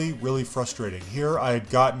was really, really frustrating. Here I had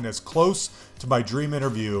gotten as close to my dream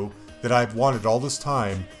interview that I've wanted all this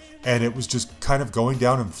time, and it was just kind of going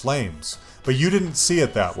down in flames. But you didn't see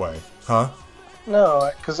it that way, huh?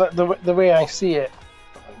 No, because the way I see it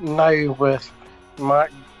now, with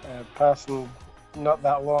Mark passing not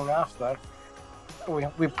that long after,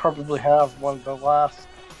 we probably have one of the last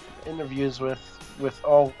interviews with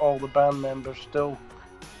all the band members still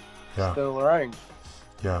around.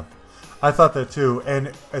 Yeah, I thought that too.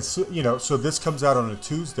 And so this comes out on a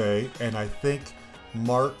Tuesday, and I think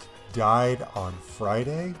Mark died on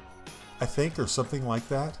Friday, or something like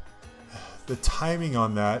that. The timing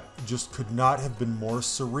on that just could not have been more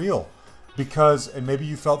surreal, because, and maybe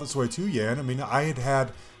you felt this way too, Yan. I mean, I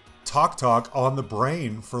had Talk Talk on the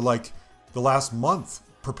brain for like the last month,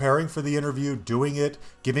 preparing for the interview, doing it,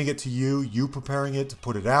 giving it to you preparing it to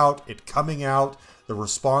put it out, it coming out, the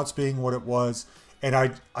response being what it was. And I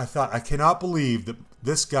thought, I cannot believe that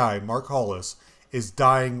this guy, Mark Hollis, is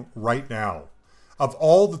dying right now. Of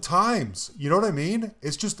all the times, you know what I mean?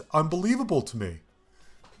 It's just unbelievable to me.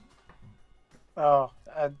 Oh,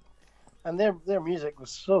 and their music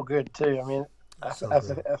was so good too. I mean, I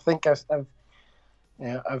think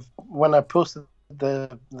when I posted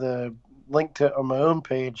the link to it on my own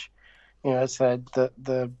page, I said that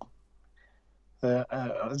the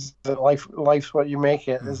life's what you make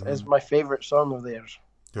it is my favorite song of theirs.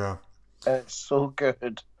 Yeah, and it's so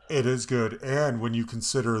good. It is good, and when you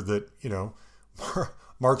consider that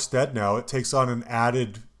Mark's dead now, it takes on an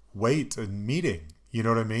added weight and meaning. You know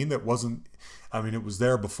what I mean? That wasn't. I mean, it was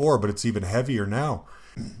there before, but it's even heavier now.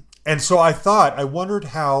 And so I wondered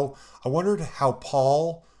how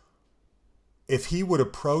Paul, if he would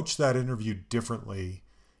approach that interview differently,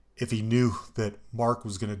 if he knew that Mark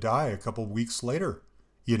was going to die a couple weeks later,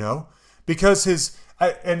 because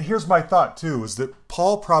and here's my thought too, is that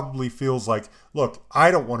Paul probably feels like, look,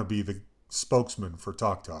 I don't want to be the spokesman for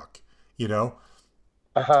Talk Talk,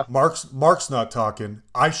 Uh-huh. Mark's not talking.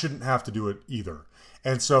 I shouldn't have to do it either.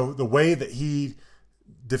 And so the way that he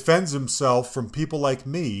defends himself from people like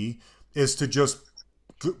me is to just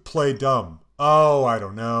play dumb. Oh, I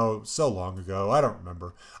don't know. So long ago. I don't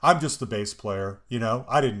remember. I'm just the bass player.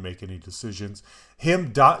 I didn't make any decisions.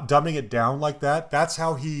 Him dumbing it down like that, that's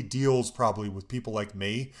how he deals probably with people like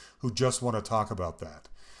me who just want to talk about that.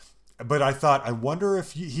 But I thought, I wonder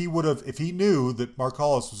if he would have, if he knew that Mark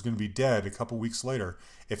Hollis was going to be dead a couple weeks later,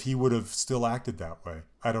 if he would have still acted that way.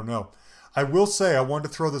 I don't know. I will say, I wanted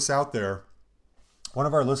to throw this out there. One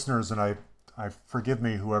of our listeners, and I forgive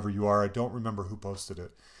me, whoever you are, I don't remember who posted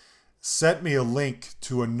it, sent me a link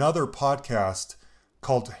to another podcast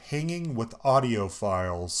called Hanging with Audio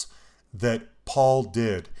Files that Paul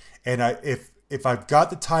did. And if I've got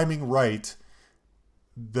the timing right,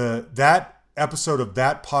 that episode of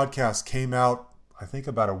that podcast came out, I think,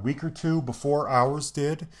 about a week or two before ours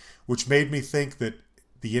did, which made me think that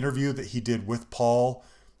the interview that he did with Paul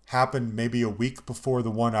happened maybe a week before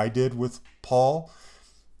the one I did with Paul.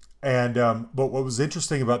 And but what was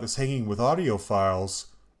interesting about this Hanging with Audio Files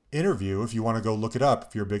interview, if you want to go look it up,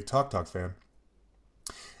 if you're a big Talk Talk fan,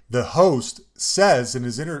 the host says in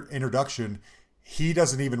his introduction, he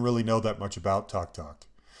doesn't even really know that much about Talk Talk.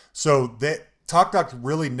 So that Talk Talk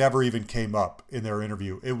really never even came up in their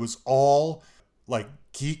interview. It was all like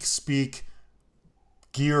geek speak,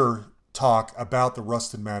 gear talk about the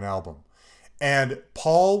Rustin Man album. And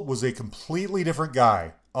Paul was a completely different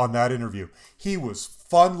guy on that interview. He was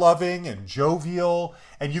fun-loving and jovial,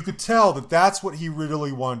 and you could tell that that's what he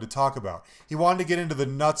really wanted to talk about. He wanted to get into the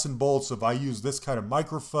nuts and bolts of, I use this kind of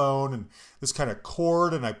microphone and this kind of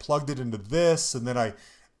cord, and I plugged it into this, and then I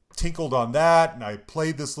tinkled on that, and I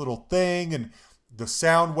played this little thing, and the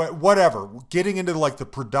sound, whatever. Getting into like the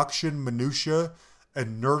production minutia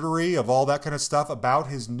and nerdery of all that kind of stuff about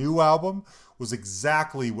his new album was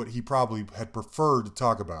exactly what he probably had preferred to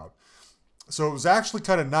talk about. So it was actually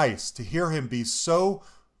kind of nice to hear him be so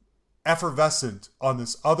effervescent on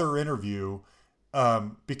this other interview,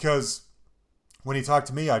 because when he talked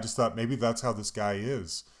to me, I just thought maybe that's how this guy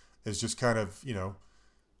is just kind of,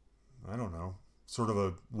 I don't know, sort of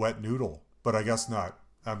a wet noodle, but I guess not.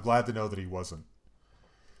 I'm glad to know that he wasn't.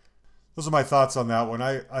 Those are my thoughts on that one.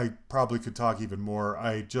 I probably could talk even more.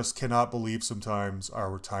 I just cannot believe sometimes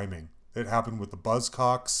our timing. It happened with the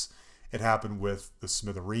Buzzcocks. It happened with the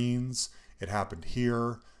Smithereens. It happened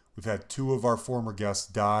here. We've had two of our former guests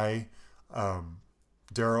die.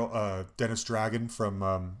 Dennis Dragon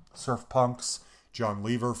from Surf Punks, John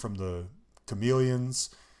Lever from the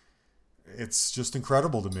Chameleons. It's just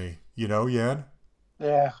incredible to me, Yan?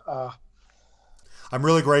 Yeah. I'm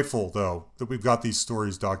really grateful, though, that we've got these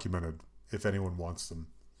stories documented, if anyone wants them.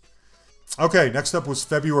 Okay, next up was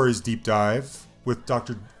February's Deep Dive with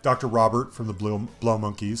Dr. Robert from the Blow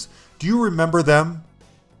Monkeys. Do you remember them?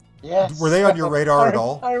 Yes. Were they on your radar at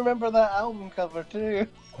all? I remember that album cover, too.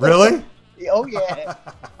 Really? Oh, yeah.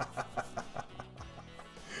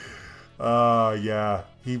 Yeah.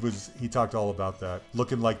 He talked all about that.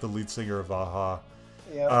 Looking like the lead singer of Aha.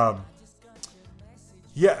 Yeah.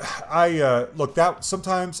 Yeah, look, that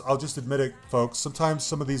sometimes, I'll just admit it, folks, sometimes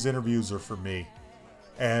some of these interviews are for me.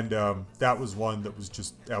 And that was one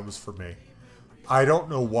that was for me. I don't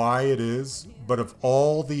know why it is, but of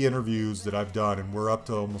all the interviews that I've done, and we're up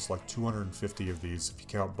to almost like 250 of these if you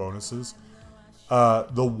count bonuses,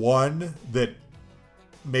 the one that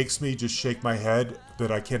makes me just shake my head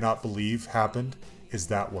that I cannot believe happened is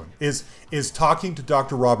that one. Is talking to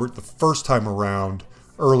Dr. Robert the first time around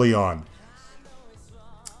early on.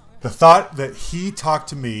 The thought that he talked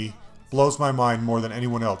to me blows my mind more than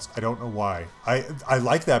anyone else. I don't know why. I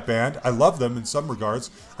like that band. I love them in some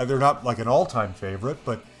regards. They're not like an all-time favorite,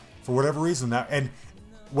 but for whatever reason and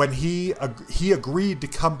when he agreed to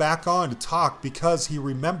come back on to talk because he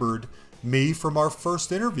remembered me from our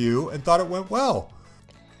first interview and thought it went well.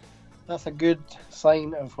 That's a good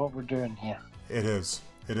sign of what we're doing here. It is.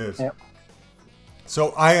 Yep.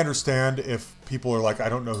 So I understand if people are like, I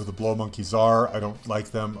don't know who the Blow Monkeys are. I don't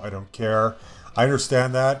like them. I don't care. I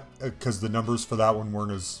understand that because the numbers for that one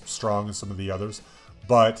weren't as strong as some of the others.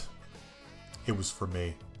 But it was for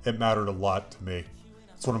me. It mattered a lot to me.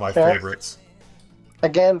 It's one of my favorites.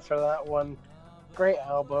 Again, for that one, great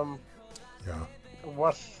album. Yeah.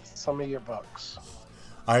 Worth some of your bucks.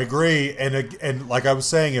 I agree. And like I was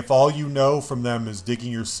saying, if all you know from them is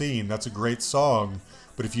Digging Your Scene, that's a great song.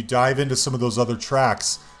 But if you dive into some of those other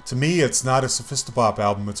tracks, to me, it's not a sophistopop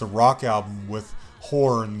album. It's a rock album with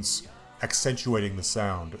horns accentuating the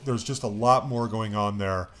sound. There's just a lot more going on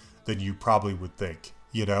there than you probably would think,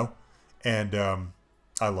 And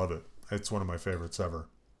I love it. It's one of my favorites ever.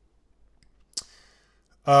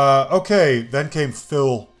 Okay, then came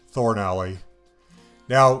Phil Thornalley.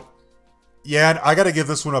 Now, Yan, I got to give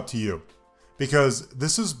this one up to you because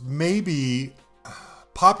this is maybe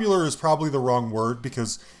popular is probably the wrong word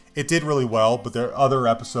because it did really well, but there are other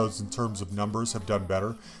episodes in terms of numbers have done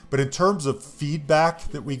better. But in terms of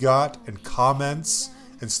feedback that we got and comments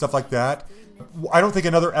and stuff like that, I don't think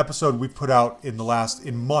another episode we've put out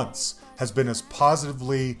in months has been as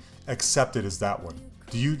positively accepted as that one.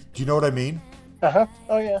 Do you know what I mean? Uh-huh.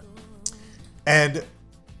 Oh, yeah. And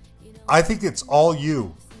I think it's all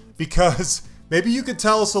you because maybe you could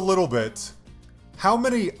tell us a little bit. How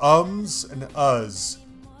many ums and uhs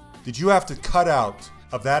did you have to cut out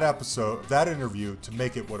of that episode, of that interview, to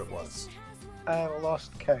make it what it was? I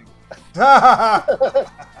lost count. There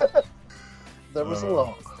was a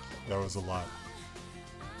lot. There was a lot.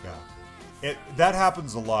 Yeah. That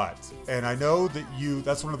happens a lot. And I know that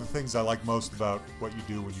that's one of the things I like most about what you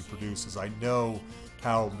do when you produce is I know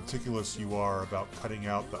how meticulous you are about cutting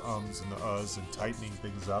out the ums and the uhs and tightening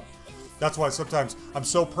things up. That's why sometimes I'm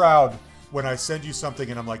so proud when I send you something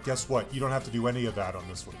and I'm like, guess what? You don't have to do any of that on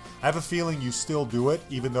this one. I have a feeling you still do it,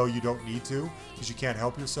 even though you don't need to, because you can't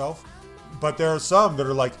help yourself. But there are some that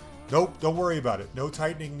are like, nope, don't worry about it. No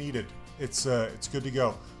tightening needed. It's good to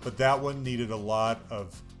go. But that one needed a lot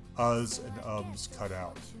of uhs and ums cut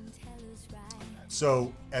out.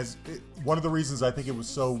 So one of the reasons I think it was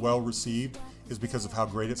so well received is because of how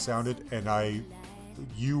great it sounded, and I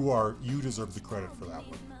you deserve the credit for that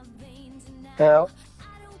one. Now,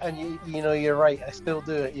 and you know, you're right. I still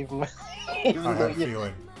do it, even even I though had a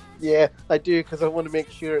feeling. Yeah, I do, because I want to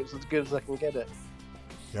make sure it's as good as I can get it.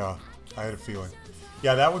 Yeah, I had a feeling.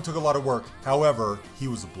 Yeah, that one took a lot of work. However, he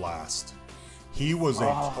was a blast. He was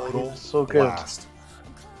a total so good. blast.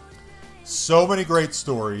 So many great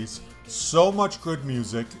stories, so much good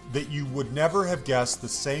music that you would never have guessed the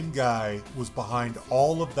same guy was behind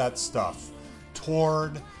all of that stuff.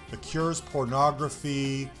 Torn, The Cure's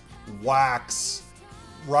Pornography, Wax,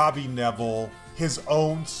 Robbie Neville, his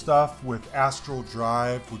own stuff with Astral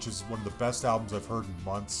Drive, which is one of the best albums I've heard in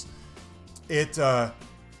months. That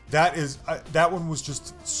one was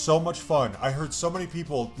just so much fun. I heard so many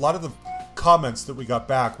people, a lot of the comments that we got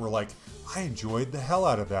back were like, I enjoyed the hell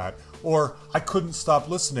out of that, or I couldn't stop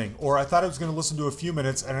listening, or I thought I was going to listen to a few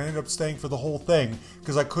minutes and I ended up staying for the whole thing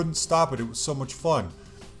because I couldn't stop it. It was so much fun.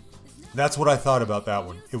 That's what I thought about that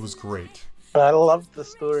one. It was great. I loved the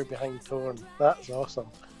story behind Torn. That's awesome.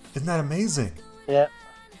 Isn't that amazing? Yeah.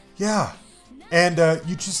 Yeah. And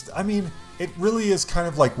it really is kind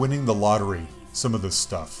of like winning the lottery, some of this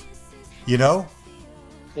stuff. You know?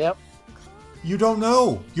 Yep. You don't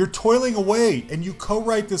know. You're toiling away, and you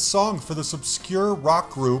co-write this song for this obscure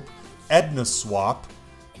rock group, Edna Swap,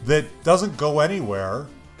 that doesn't go anywhere,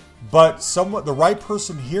 but the right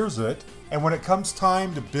person hears it, and when it comes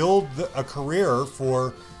time to build a career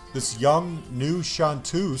for this young new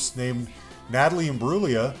chanteuse named Natalie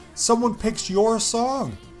Imbruglia, someone picks your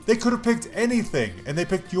song. They could have picked anything, and they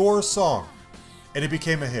picked your song, and it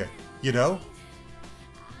became a hit, you know?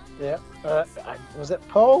 Yeah. Was it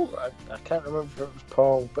Paul? I can't remember if it was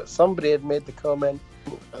Paul, but somebody had made the comment,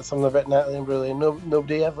 something about Natalie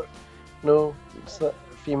Imbruglia. No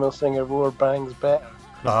female singer wore bangs better.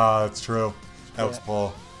 Ah, that's true. That was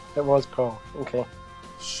Paul. It was Paul. Okay.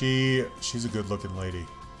 She's a good-looking lady.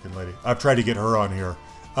 Good lady. I've tried to get her on here.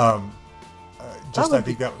 That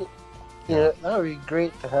would be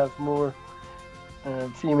great to have more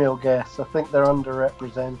female guests. I think they're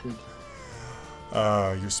underrepresented.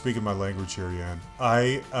 You're speaking my language here, Yan.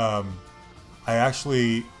 I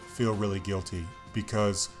actually feel really guilty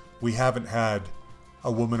because we haven't had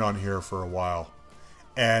a woman on here for a while.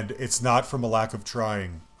 And it's not from a lack of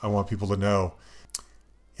trying. I want people to know.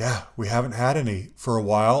 Yeah, we haven't had any for a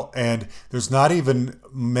while, and there's not even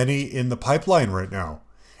many in the pipeline right now.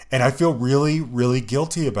 And I feel really, really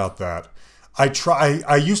guilty about that.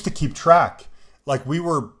 I used to keep track. Like, we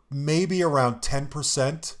were maybe around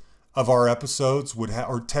 10% of our episodes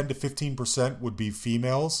or 10 to 15% would be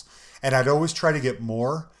females, and I'd always try to get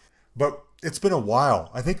more. But it's been a while.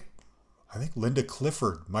 I think Linda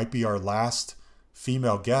Clifford might be our last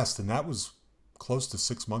female guest, and that was close to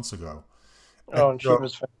 6 months ago. And she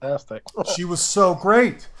was fantastic. She was so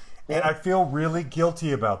great. Yeah. And I feel really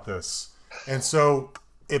guilty about this. And so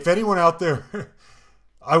if anyone out there,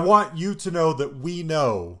 I want you to know that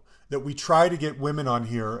we try to get women on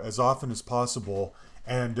here as often as possible.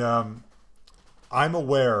 And I'm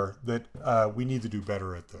aware that we need to do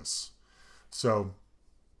better at this. So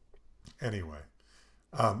anyway,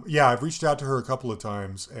 I've reached out to her a couple of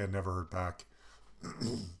times and never heard back.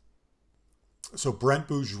 So Brent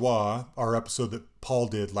Bourgeois, our episode that Paul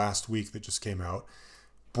did last week that just came out,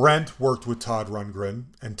 Brent worked with Todd Rundgren,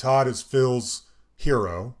 and Todd is Phil's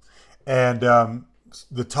hero. And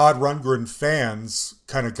the Todd Rundgren fans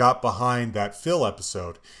kind of got behind that Phil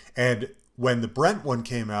episode. And when the Brent one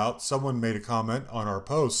came out, someone made a comment on our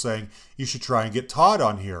post saying, you should try and get Todd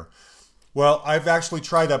on here. Well, I've actually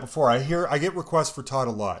tried that before. I get requests for Todd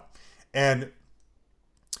a lot. And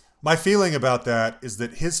my feeling about that is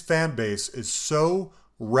that his fan base is so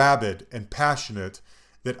rabid and passionate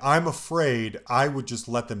that I'm afraid I would just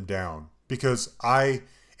let them down, because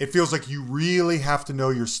it feels like you really have to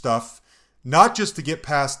know your stuff, not just to get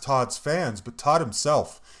past Todd's fans, but Todd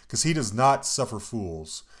himself, because he does not suffer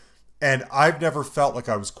fools. And I've never felt like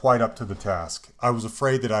I was quite up to the task. I was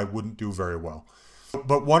afraid that I wouldn't do very well.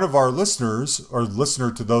 But one of our listeners, or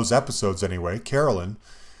listener to those episodes anyway, Carolyn,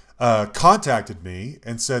 contacted me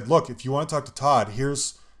and said, look, if you want to talk to Todd,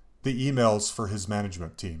 here's the emails for his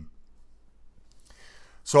management team.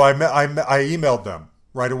 So I emailed them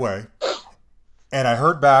right away, and I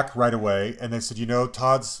heard back right away, and they said,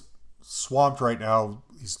 Todd's swamped right now.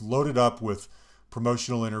 He's loaded up with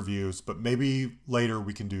promotional interviews, but maybe later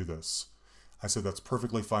we can do this. I said, that's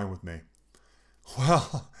perfectly fine with me.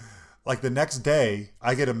 Well, like the next day,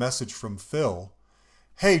 I get a message from Phil.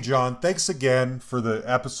 Hey, John, thanks again for the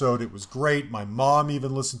episode. It was great. My mom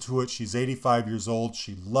even listened to it. She's 85 years old.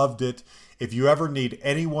 She loved it. If you ever need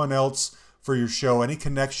anyone else for your show, any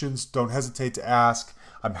connections, don't hesitate to ask.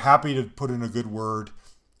 I'm happy to put in a good word.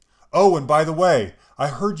 Oh, and by the way, I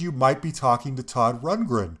heard you might be talking to Todd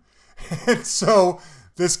Rundgren. And so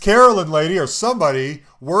this Carolyn lady or somebody,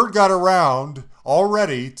 word got around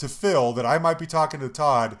already to Phil that I might be talking to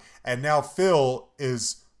Todd, and now Phil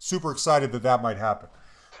is super excited that that might happen.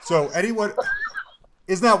 So anyone,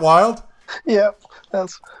 isn't that wild? Yep,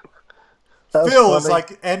 that's Phil funny. is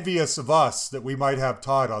like envious of us that we might have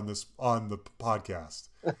Todd on the podcast.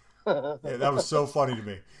 Yeah, that was so funny to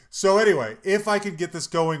me. So anyway, if I can get this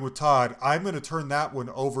going with Todd, I'm going to turn that one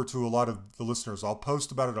over to a lot of the listeners. I'll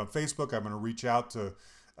post about it on Facebook. I'm going to reach out to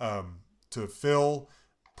Phil,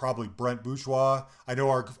 probably Brent Bourgeois. I know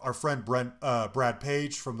our friend Brad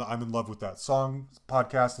Page from the I'm in Love with That Song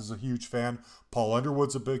podcast is a huge fan. Paul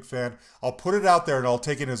Underwood's a big fan. I'll put it out there and I'll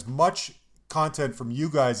take in as much content from you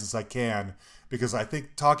guys as I can, because I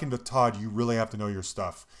think talking to Todd, you really have to know your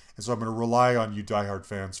stuff. And so I'm going to rely on you diehard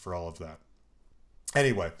fans for all of that.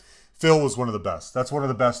 Anyway, Phil was one of the best. That's one of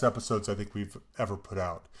the best episodes I think we've ever put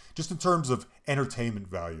out. Just in terms of entertainment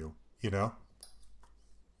value, you know?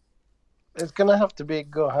 It's going to have to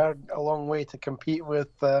go hard a long way to compete with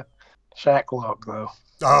Shacklock, though.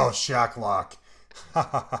 Oh, Shacklock.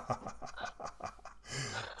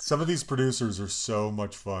 Some of these producers are so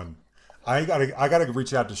much fun. I gotta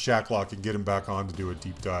reach out to Shacklock and get him back on to do a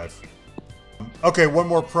deep dive. Okay, one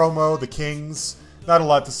more promo, The Kings. Not a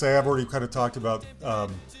lot to say. I've already kind of talked about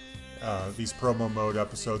these promo mode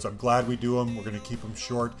episodes. I'm glad we do them. We're going to keep them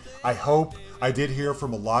short. I did hear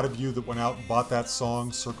from a lot of you that went out and bought that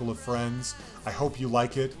song, Circle of Friends. I hope you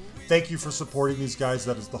like it. Thank you for supporting these guys.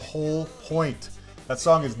 That is the whole point. That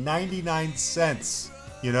song is 99 cents,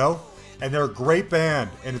 you know? And they're a great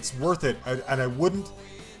band, and it's worth it. And I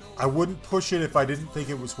wouldn't push it if I didn't think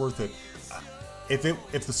it was worth it.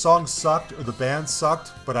 If the song sucked or the band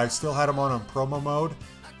sucked, but I still had them on promo mode,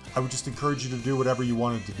 I would just encourage you to do whatever you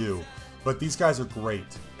wanted to do. But these guys are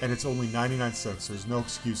great, and it's only 99 cents. There's no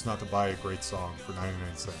excuse not to buy a great song for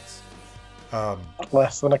 99 cents.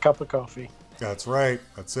 Less than a cup of coffee. That's right.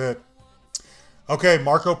 That's it. Okay,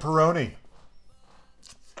 Marco Peroni.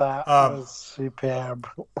 That was superb.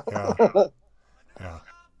 Yeah. Yeah.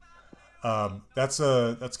 That's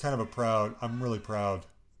kind of a proud. I'm really proud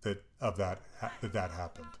that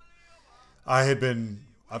happened. I had been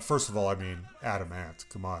first of all, I mean, Adam Ant.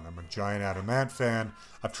 Come on, I'm a giant Adam Ant fan.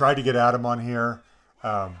 I've tried to get Adam on here.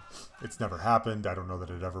 It's never happened. I don't know that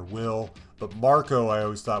it ever will. But Marco, I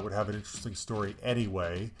always thought would have an interesting story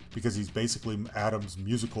anyway, because he's basically Adam's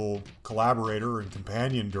musical collaborator and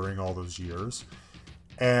companion during all those years.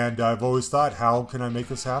 And I've always thought, how can I make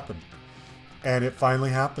this happen? And it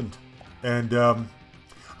finally happened. And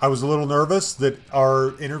I was a little nervous that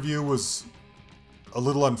our interview was a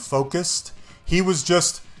little unfocused.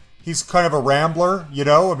 He's kind of a rambler, you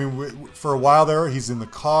know? I mean, for a while there, he's in the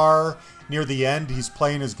car. Near the end, he's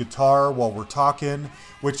playing his guitar while we're talking,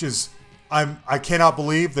 which is, I cannot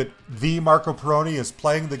believe that the Marco Peroni is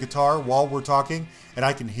playing the guitar while we're talking, and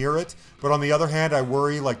I can hear it. But on the other hand, I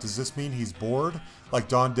worry, like, does this mean he's bored? Like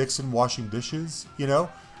Don Dixon washing dishes, you know?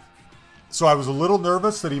 So I was a little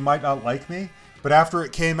nervous that he might not like me. But after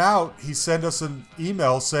it came out, he sent us an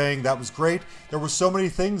email saying, that was great. There were so many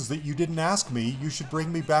things that you didn't ask me. You should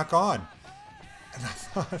bring me back on. And I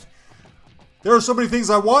thought, there are so many things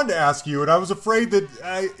I wanted to ask you. And I was afraid that,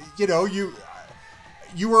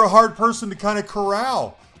 you were a hard person to kind of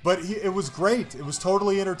corral. But it was great. It was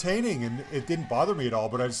totally entertaining. And it didn't bother me at all.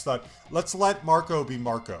 But I just thought, let's let Marco be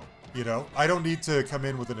Marco. You know, I don't need to come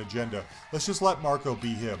in with an agenda. Let's just let Marco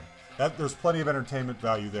be him. There's plenty of entertainment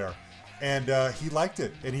value there. And he liked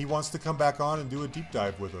it, and he wants to come back on and do a deep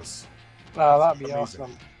dive with us. Oh, that'd be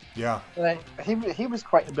awesome. Yeah. He was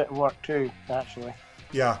quite a bit of work too, actually.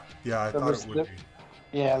 Yeah, I thought it would be.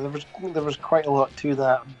 Yeah, there was quite a lot to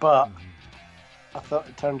that, but I thought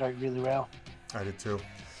it turned out really well. I did too.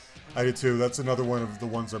 That's another one of the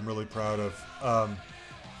ones I'm really proud of.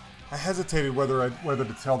 I hesitated whether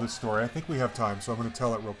to tell this story. I think we have time, so I'm going to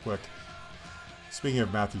tell it real quick. Speaking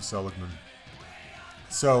of Matthew Seligman,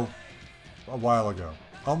 so a while ago,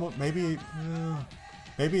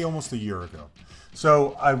 maybe almost a year ago.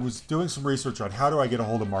 So I was doing some research on how do I get a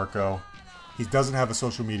hold of Marco. He doesn't have a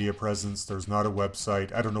social media presence. There's not a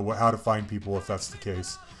website. I don't know how to find people if that's the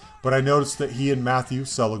case. But I noticed that he and Matthew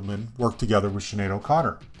Seligman worked together with Sinead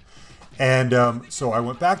O'Connor. And so I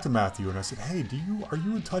went back to Matthew and I said, hey, are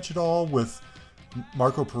you in touch at all with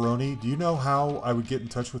Marco Peroni? Do you know how I would get in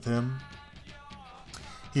touch with him?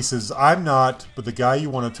 He says, I'm not, but the guy you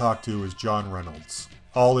want to talk to is John Reynolds.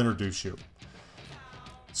 I'll introduce you.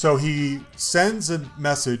 So he sends a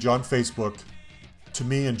message on Facebook to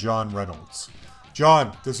me and John Reynolds.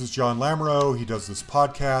 John, this is John Lamoureux. He does this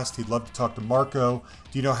podcast. He'd love to talk to Marco.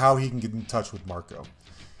 Do you know how he can get in touch with Marco?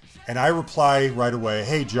 And I reply right away,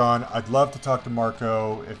 hey, John, I'd love to talk to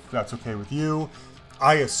Marco if that's okay with you.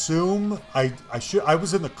 I assume I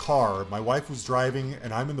was in the car. My wife was driving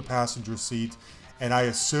and I'm in the passenger seat. And I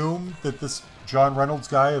assume that this John Reynolds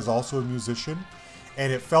guy is also a musician.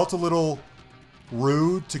 And it felt a little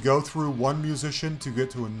rude to go through one musician to get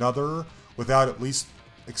to another without at least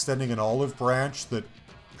extending an olive branch that,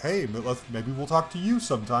 hey, maybe we'll talk to you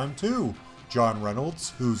sometime too, John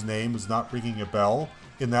Reynolds, whose name is not ringing a bell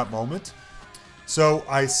in that moment. So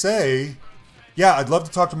I say, yeah, I'd love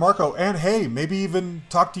to talk to Marco, and hey, maybe even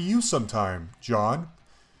talk to you sometime, John.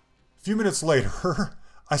 A few minutes later,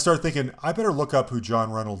 I start thinking, I better look up who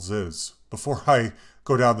John Reynolds is before I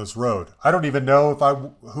go down this road. I don't even know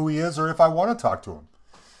who he is or if I want to talk to him.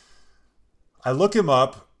 I look him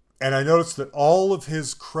up, and I notice that all of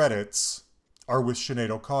his credits are with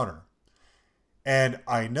Sinead O'Connor. And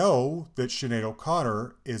I know that Sinead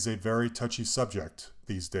O'Connor is a very touchy subject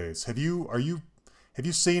these days. Have you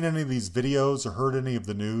seen any of these videos or heard any of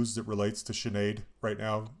the news that relates to Sinead right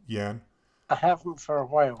now, Yan? I haven't for a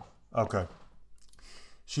while. Okay.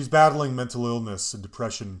 She's battling mental illness and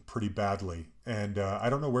depression pretty badly. And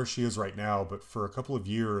I don't know where she is right now, but for a couple of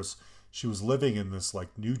years, she was living in this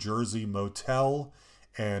like New Jersey motel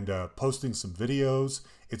and posting some videos.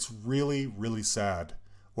 It's really, really sad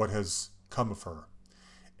what has come of her.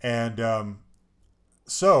 And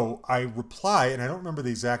so I reply, and I don't remember the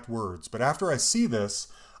exact words, but after I see this,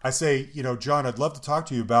 I say, John, I'd love to talk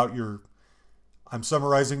to you about I'm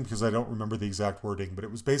summarizing because I don't remember the exact wording, but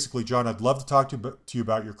it was basically, John, I'd love to talk to you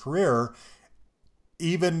about your career.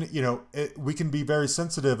 Even, we can be very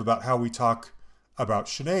sensitive about how we talk about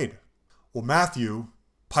Sinead. Well, Matthew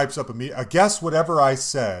pipes up immediately. I guess whatever I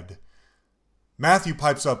said, Matthew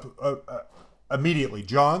pipes up immediately.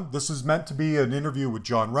 John, this is meant to be an interview with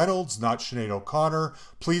John Reynolds, not Sinead O'Connor.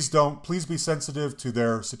 Please be sensitive to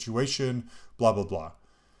their situation, blah, blah, blah.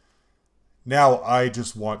 Now I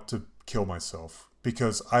just want to kill myself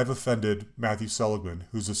because I've offended Matthew Seligman,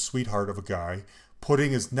 who's a sweetheart of a guy,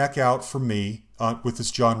 putting his neck out for me with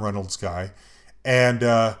this John Reynolds guy.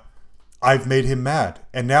 And, I've made him mad,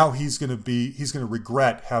 and now he's going to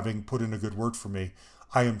regret having put in a good word for me.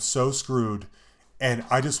 I am so screwed, and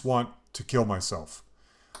I just want to kill myself.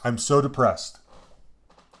 I'm so depressed.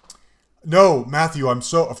 No, Matthew, I'm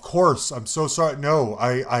so sorry. No,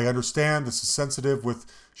 I understand this is sensitive with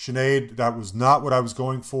Sinead. That was not what I was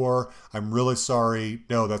going for. I'm really sorry.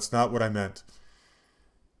 No, that's not what I meant.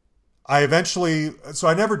 I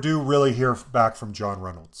never do really hear back from John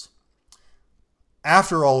Reynolds.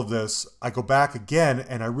 After all of this, I go back again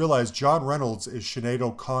and I realize John Reynolds is Sinead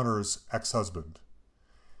O'Connor's ex-husband,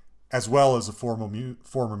 as well as a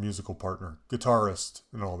former musical partner, guitarist,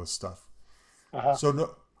 and all this stuff. Uh-huh.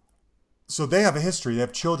 So they have a history. They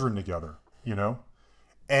have children together,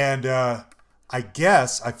 And I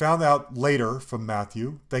guess I found out later from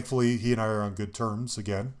Matthew, thankfully he and I are on good terms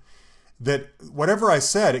again, that whatever I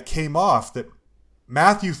said, it came off that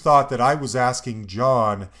Matthew thought that I was asking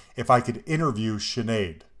John if I could interview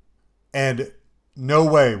Sinead. And no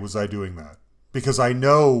way was I doing that, because I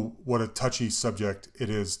know what a touchy subject it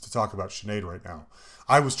is to talk about Sinead right now.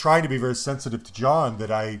 I was trying to be very sensitive to John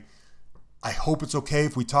that I hope it's okay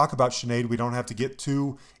if we talk about Sinead. We don't have to get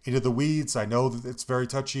too into the weeds. I know that it's very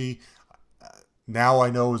touchy. Now I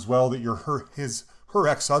know as well that you're her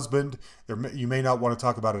ex-husband. You may not want to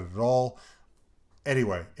talk about it at all.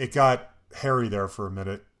 Anyway, it got hairy there for a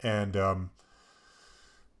minute, and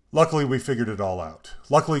luckily we figured it all out.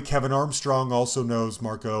 Luckily Kevin Armstrong also knows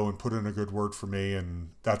Marco and put in a good word for me,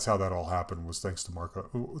 and that's how that all happened, was thanks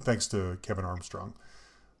to Kevin Armstrong.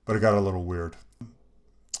 But it got a little weird.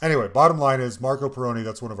 Anyway, bottom line is Marco Peroni,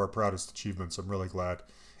 that's one of our proudest achievements. I'm really glad,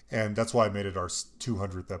 and that's why I made it our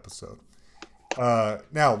 200th episode.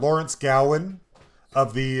 Now, Lawrence Gowan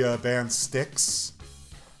of the band Styx.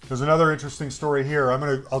 There's another interesting story here.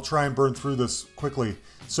 I'll try and burn through this quickly.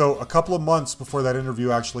 So a couple of months before that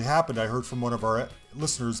interview actually happened, I heard from one of our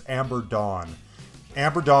listeners, Amber Dawn.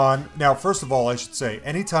 Amber Dawn. Now, first of all, I should say,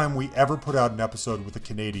 anytime we ever put out an episode with a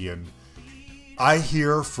Canadian, I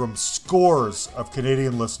hear from scores of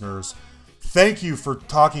Canadian listeners, thank you for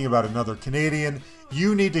talking about another Canadian.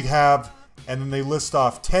 You need to have, and then they list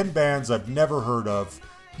off 10 bands I've never heard of.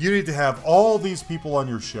 You need to have all these people on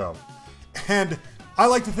your show. And I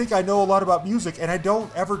like to think I know a lot about music, and I don't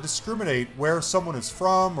ever discriminate where someone is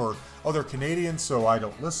from or, they're Canadian, so I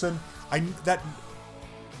don't listen. That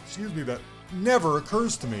never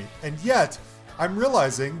occurs to me. And yet, I'm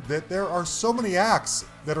realizing that there are so many acts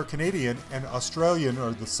that are Canadian, and Australian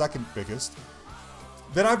are the second biggest.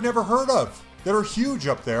 that I've never heard of that are huge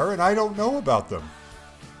up there, and I don't know about them.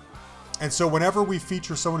 And so whenever we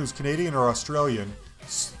feature someone who's Canadian or Australian,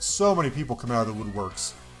 so many people come out of the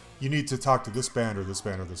woodworks. You need to talk to this band or this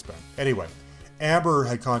band or this band. Anyway, Amber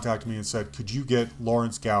had contacted me and said, could you get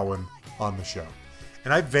Lawrence Gowan on the show?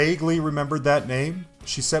 And I vaguely remembered that name.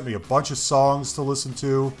 She sent me a bunch of songs to listen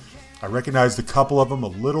to. I recognized a couple of them a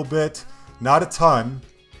little bit, not a ton.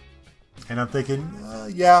 And I'm thinking,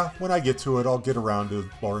 yeah, when I get to it, I'll get around to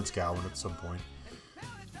Lawrence Gowan at some point.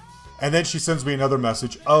 And then she sends me another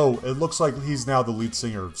message. Oh, it looks like he's now the lead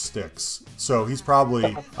singer of Styx. So he's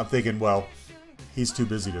probably, I'm thinking, well, he's too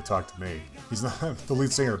busy to talk to me. He's not, the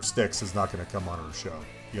lead singer of Styx is not going to come on our show,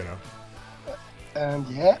 you know? And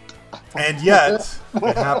yet,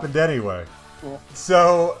 it happened anyway. Yeah.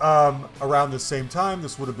 So around the same time,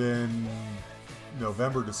 this would have been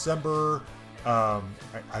November, December. I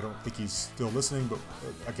don't think he's still listening, but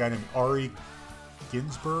a guy named Ari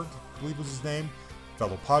Ginsberg, I believe was his name,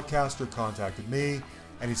 fellow podcaster, contacted me,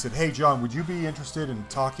 and he said, hey, John, would you be interested in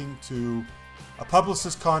talking to... A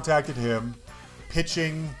publicist contacted him,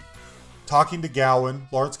 talking to Gowan,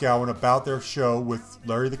 Lawrence Gowan, about their show with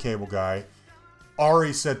Larry the Cable Guy.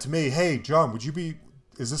 Ari said to me, hey, John,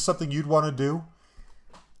 is this something you'd want to do?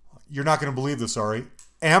 You're not going to believe this, Ari.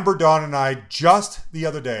 Amber, Dawn, and I just the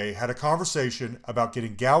other day had a conversation about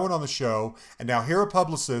getting Gowan on the show, and now here a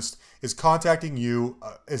publicist is contacting you.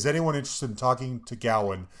 Is anyone interested in talking to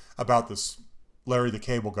Gowan about this Larry the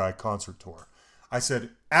Cable Guy concert tour? I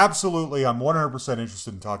said, absolutely, I'm 100%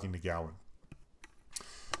 interested in talking to Gowan.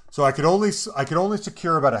 So I could only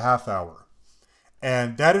secure about a half hour.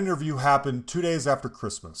 And that interview happened 2 days after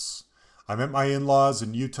Christmas. I'm at my in-laws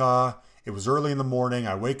in Utah. It was early in the morning.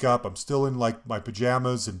 I wake up. I'm still in like my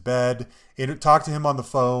pajamas in bed. Talk to him on the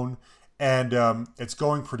phone, and it's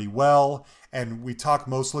going pretty well. And we talk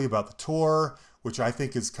mostly about the tour, which I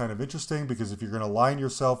think is kind of interesting because if you're going to align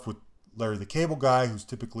yourself with Larry the Cable Guy, who's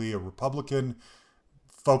typically a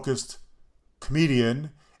Republican-focused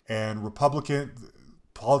comedian, and Republican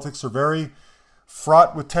politics are very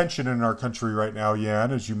fraught with tension in our country right now,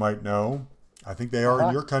 Jan, as you might know. I think they are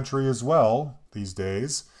in your country as well these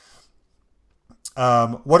days.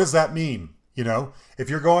 What does that mean? You know, if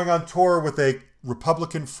you're going on tour with a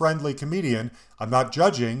Republican-friendly comedian, I'm not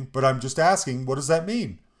judging, but I'm just asking, what does that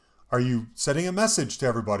mean? Are you sending a message to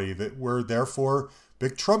everybody that we're therefore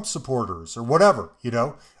big Trump supporters or whatever, you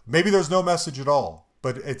know? Maybe there's no message at all,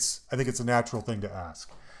 but I think it's a natural thing to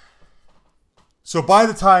ask. So by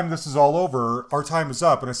the time this is all over, our time is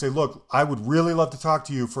up. And I say, look, I would really love to talk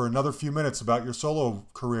to you for another few minutes about your solo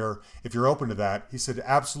career, if you're open to that. He said,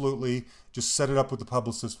 absolutely. Just set it up with the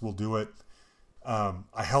publicist. We'll do it.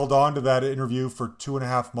 I held on to that interview for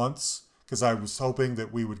 2.5 months because I was hoping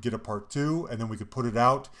that we would get a part 2 and then we could put it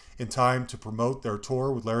out in time to promote their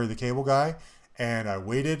tour with Larry the Cable Guy. And I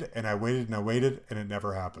waited and I waited and I waited, and it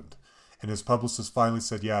never happened. And his publicist finally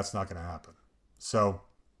said, yeah, it's not going to happen. So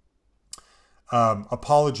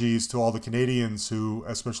apologies to all the Canadians who,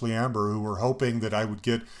 especially Amber, who were hoping that I would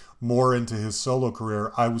get more into his solo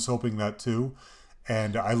career. I was hoping that too.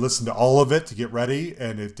 And I listened to all of it to get ready,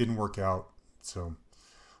 and it didn't work out. So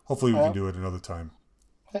hopefully we can do it another time.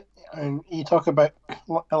 And you talk about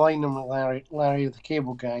aligning with Larry the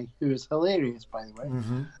Cable Guy, who is hilarious, by the way.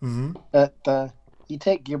 Mm-hmm. Mm-hmm. But you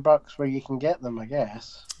take your bucks where you can get them, I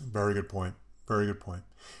guess. Very good point. Very good point.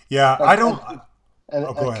 Yeah, I don't...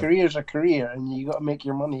 a career's a career, and you got to make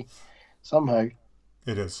your money somehow.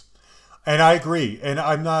 It is. And I agree. And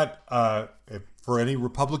I'm not... for any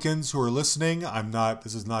Republicans who are listening,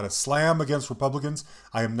 this is not a slam against Republicans.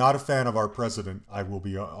 I am not a fan of our president. I will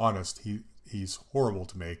be honest. He's horrible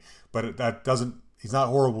to me, but he's not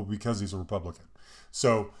horrible because he's a Republican.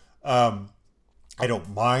 So, I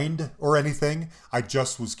don't mind or anything. I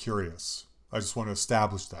just was curious. I just want to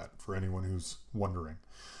establish that for anyone who's wondering.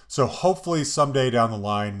 So hopefully someday down the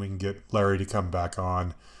line, we can get Larry to come back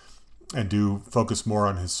on and focus more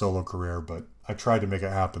on his solo career, but I tried to make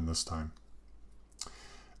it happen this time.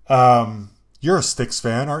 You're a Styx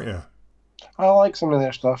fan, aren't you? I like some of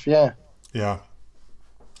their stuff, yeah. Yeah.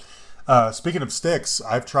 Speaking of Styx,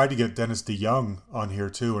 I've tried to get Dennis DeYoung on here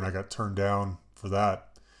too, and I got turned down for that,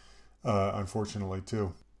 unfortunately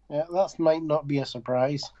too. Yeah, that might not be a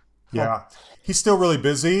surprise. Yeah. He's still really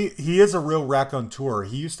busy. He is a real raconteur.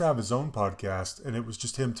 He used to have his own podcast, and it was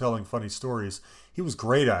just him telling funny stories. He was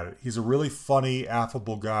great at it. He's a really funny,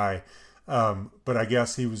 affable guy. But I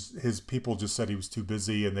guess his people just said he was too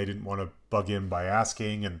busy and they didn't want to bug him by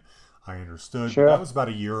asking, and I understood. Sure. That was about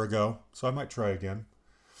a year ago, so I might try again.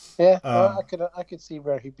 Yeah, I could see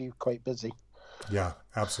where he'd be quite busy. Yeah,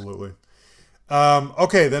 absolutely.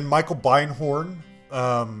 Okay, then Michael Beinhorn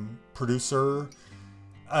producer.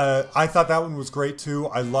 I thought that one was great too.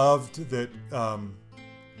 I loved that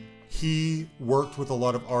he worked with a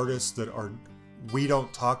lot of artists that we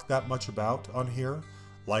don't talk that much about on here.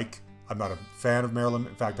 Like, I'm not a fan of Marilyn.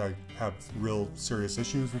 In fact, I have real serious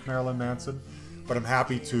issues with Marilyn Manson. But I'm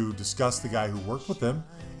happy to discuss the guy who worked with him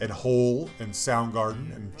and Hole and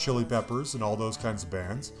Soundgarden and Chili Peppers and all those kinds of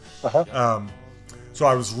bands. So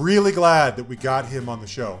I was really glad that we got him on the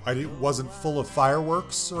show. It wasn't full of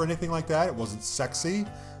fireworks or anything like that. It wasn't sexy.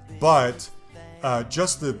 But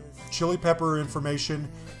just the Chili Pepper information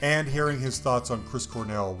and hearing his thoughts on Chris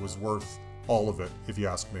Cornell was worth all of it, if you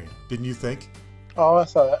ask me. Didn't you think? Oh, I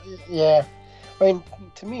thought, yeah. I mean,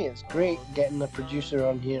 to me, it's great getting a producer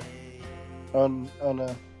on here on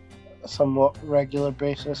a somewhat regular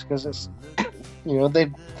basis, because it's, you know,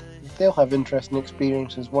 they'll have interesting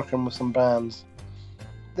experiences working with some bands.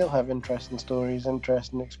 They'll have interesting stories,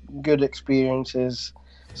 good experiences,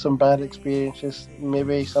 some bad experiences,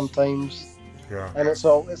 maybe sometimes. Yeah. And it's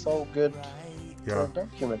all good Yeah. to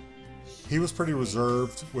document. He was pretty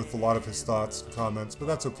reserved with a lot of his thoughts and comments, but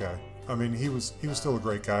that's okay. I mean, he was still a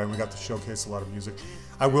great guy, and we got to showcase a lot of music.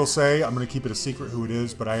 I will say, I'm going to keep it a secret who it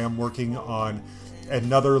is, but I am working on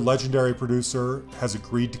another legendary producer has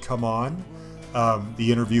agreed to come on.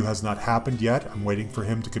 The interview has not happened yet. I'm waiting for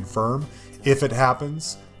him to confirm. If it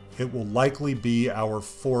happens, it will likely be our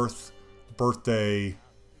 4th birthday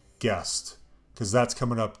guest, because that's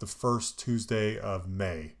coming up the first Tuesday of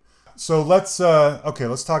May. So let's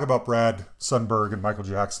talk about Brad Sundberg and Michael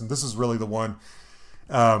Jackson. This is really the one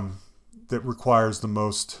that requires the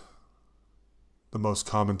most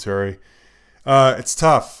commentary. It's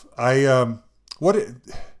tough. Are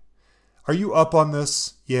you up on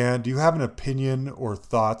this? Yeah. Do you have an opinion or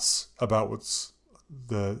thoughts about what's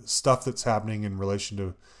the stuff that's happening in relation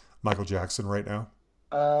to Michael Jackson right now?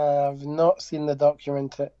 I've not seen the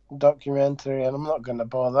documentary, and I'm not going to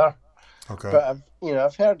bother. Okay. But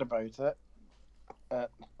I've heard about it. I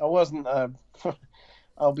wasn't.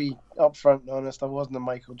 I'll be upfront and honest. I wasn't a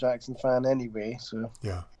Michael Jackson fan anyway. So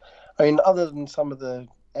yeah. I mean, other than some of the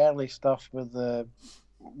early stuff with the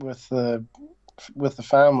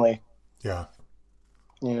family. Yeah.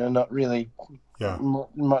 Not really. Yeah.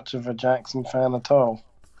 Much of a Jackson fan at all.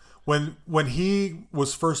 When he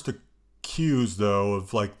was first accused, though,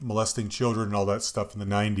 of like molesting children and all that stuff in the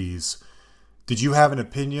 90s, did you have an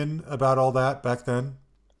opinion about all that back then?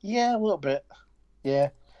 Yeah, a little bit. Yeah,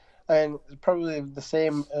 and probably the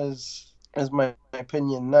same as my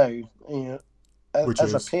opinion now.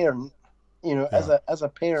 As a parent, as a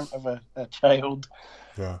parent of a child.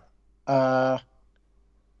 Yeah.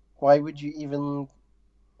 Why would you even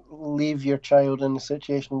leave your child in a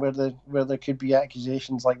situation where there could be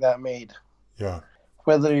accusations like that made? Yeah.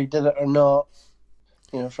 Whether he did it or not,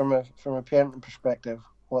 from a parenting perspective,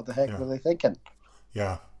 what the heck were they thinking?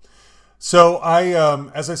 Yeah. So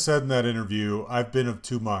as I said in that interview, I've been of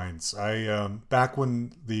two minds. Back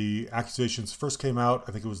when the accusations first came out,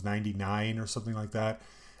 I think it was 99 or something like that.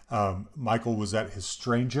 Michael was at his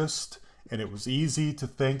strangest, and it was easy to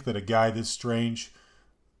think that a guy this strange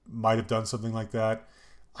might have done something like that.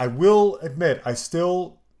 I will admit, I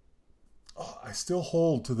still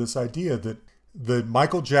hold to this idea that the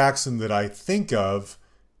Michael Jackson that I think of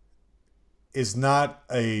is not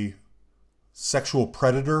a sexual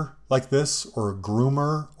predator like this, or a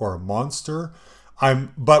groomer, or a monster.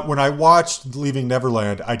 But when I watched Leaving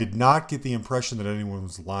Neverland, I did not get the impression that anyone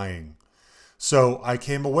was lying. So I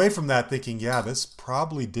came away from that thinking, yeah, this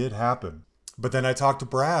probably did happen. But then I talked to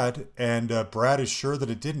Brad, and Brad is sure that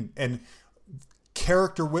it didn't. And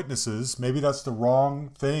character witnesses, maybe that's the wrong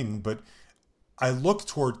thing, but I look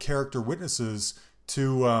toward character witnesses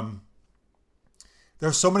to...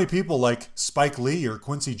 There's so many people like Spike Lee or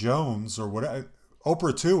Quincy Jones or whatever,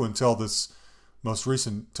 Oprah too, until the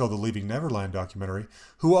Leaving Neverland documentary,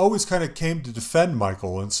 who always kind of came to defend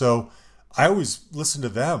Michael. And so I always listened to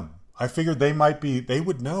them. I figured they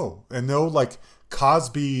would know, and no like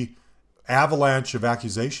Cosby avalanche of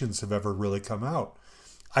accusations have ever really come out.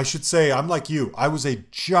 I should say, I'm like you. I was a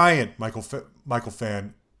giant Michael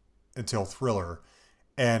fan until Thriller.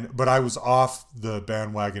 But I was off the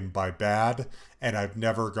bandwagon by Bad, and I've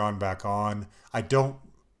never gone back on. I don't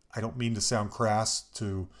mean to sound crass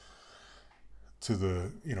to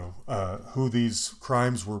the who these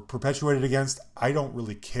crimes were perpetuated against. I don't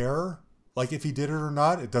really care, like if he did it or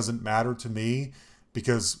not. It doesn't matter to me,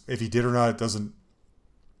 because if he did or not, it doesn't.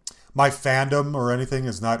 My fandom or anything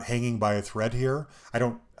is not hanging by a thread here.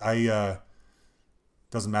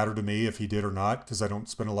 Doesn't matter to me if he did or not, because I don't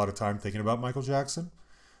spend a lot of time thinking about Michael Jackson.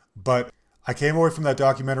 But I came away from that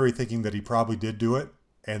documentary thinking that he probably did do it.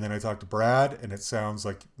 And then I talked to Brad, and it sounds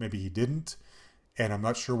like maybe he didn't. And I'm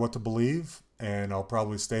not sure what to believe, and I'll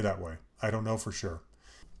probably stay that way. I don't know for sure.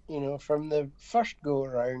 From the first go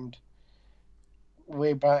around,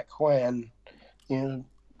 way back when,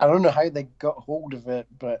 I don't know how they got hold of it,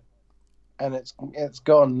 and it's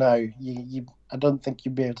gone now. I don't think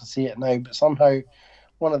you'd be able to see it now, but somehow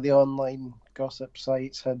one of the online gossip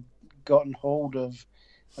sites had gotten hold of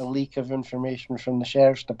a leak of information from the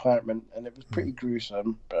sheriff's department, and it was pretty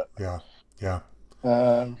gruesome. But Yeah, yeah,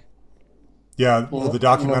 um, yeah. Well, the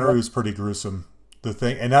documentary but was pretty gruesome. The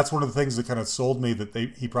thing, and that's one of the things that kind of sold me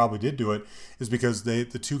that he probably did do it, is because the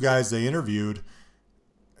two guys they interviewed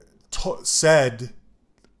said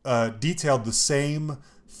detailed the same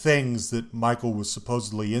things that Michael was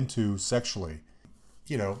supposedly into sexually.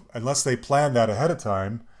 Unless they planned that ahead of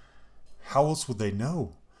time, how else would they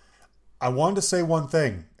know? I wanted to say one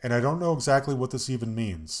thing, and I don't know exactly what this even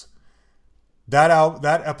means. That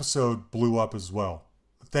episode blew up as well.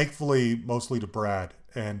 Thankfully, mostly to Brad,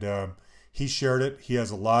 and he shared it. He has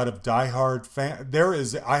a lot of diehard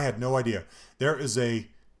fans. I had no idea. There is a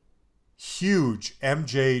huge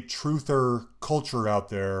MJ truther culture out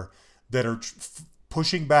there that are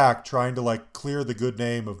pushing back, trying to like clear the good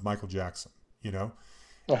name of Michael Jackson,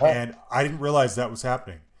 And I didn't realize that was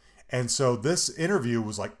happening. And so this interview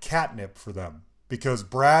was like catnip for them because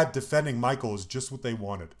Brad defending Michael is just what they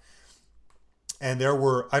wanted. And there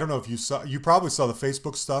were, I don't know if you probably saw the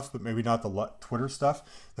Facebook stuff, but maybe not the Twitter stuff.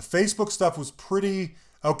 The Facebook stuff was pretty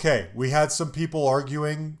okay. We had some people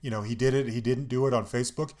arguing, he did it, he didn't do it on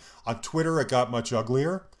Facebook. On Twitter, it got much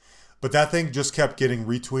uglier. But that thing just kept getting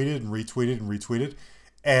retweeted and retweeted and retweeted.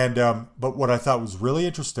 And but what I thought was really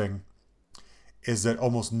interesting is that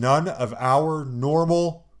almost none of our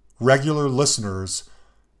normal, regular listeners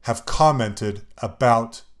have commented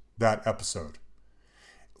about that episode.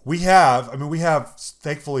 We have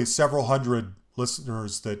thankfully several hundred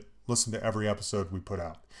listeners that listen to every episode we put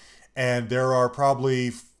out. And there are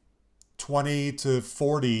probably 20 to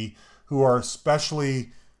 40 who are especially,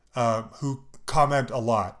 who comment a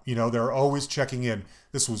lot. They're always checking in.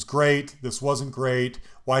 This was great. This wasn't great.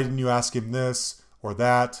 Why didn't you ask him this or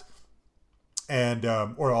that? And,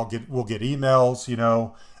 or we'll get emails,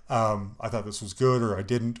 I thought this was good or I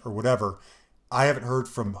didn't or whatever. I haven't heard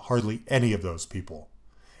from hardly any of those people.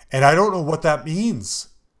 And I don't know what that means.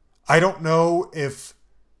 I don't know if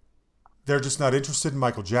they're just not interested in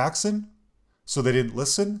Michael Jackson, so they didn't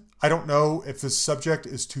listen. I don't know if this subject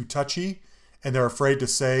is too touchy and they're afraid to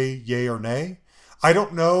say yay or nay. I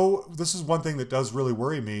don't know. This is one thing that does really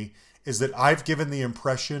worry me, is that I've given the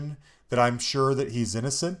impression that I'm sure that he's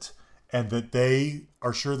innocent and that they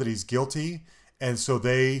are sure that he's guilty. And so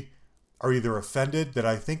they are either offended that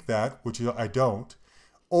I think that, which I don't,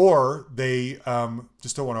 or they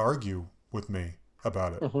just don't want to argue with me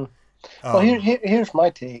about it. Mm-hmm. Well, here's my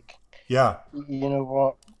take. Yeah. You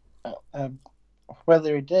know what?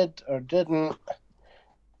 Whether he did or didn't,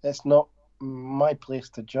 it's not my place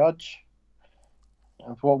to judge.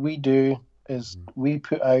 What we do is we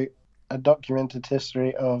put out a documented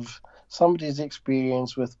history of somebody's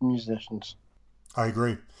experience with musicians. I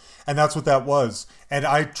agree. And that's what that was. And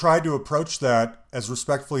I tried to approach that as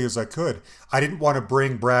respectfully as I could. I didn't want to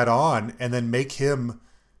bring Brad on and then make him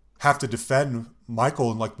have to defend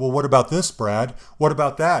Michael and like, well, what about this, Brad? What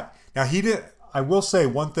about that? Now, I will say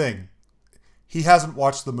one thing. He hasn't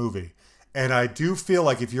watched the movie. And I do feel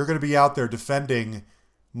like if you're going to be out there defending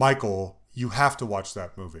Michael, you have to watch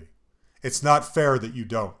that movie. It's not fair that you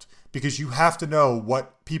don't, because you have to know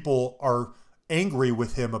what people are angry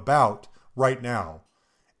with him about right now.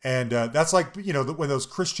 And that's like, when those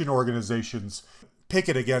Christian organizations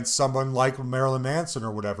picket against someone like Marilyn Manson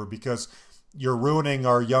or whatever, because you're ruining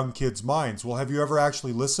our young kids' minds. Well, have you ever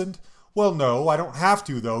actually listened? Well, no, I don't have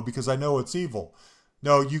to, though, because I know it's evil.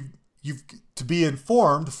 No, you've to be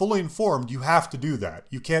informed, fully informed, you have to do that.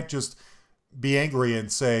 You can't just be angry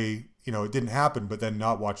and say, it didn't happen, but then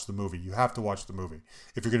not watch the movie. You have to watch the movie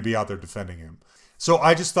if you're going to be out there defending him. So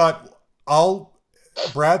I just thought,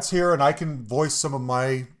 Brad's here and I can voice some of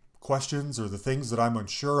my questions or the things that I'm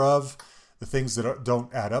unsure of, the things that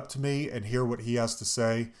don't add up to me, and hear what he has to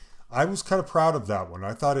say. I was kind of proud of that one.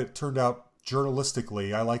 I thought it turned out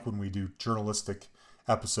journalistically. I like when we do journalistic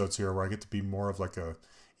episodes here where I get to be more of like a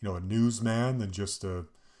newsman than just an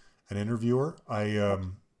interviewer. I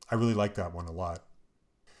really like that one a lot.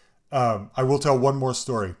 I will tell one more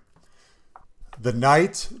story. The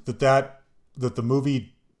night that the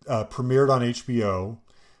movie premiered on HBO,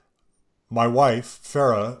 my wife,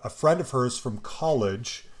 Farah, a friend of hers from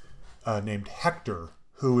college named Hector,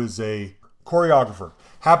 who is a choreographer,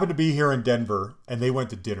 happened to be here in Denver, and they went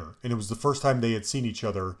to dinner. And it was the first time they had seen each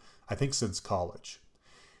other, I think, since college.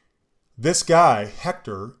 This guy,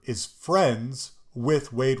 Hector, is friends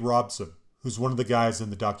with Wade Robson, who's one of the guys in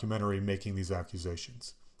the documentary making these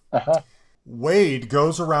accusations. Uh-huh. Wade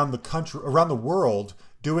goes around the country, around the world,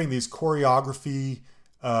 doing these choreography,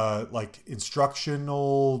 like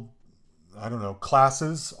instructional, I don't know,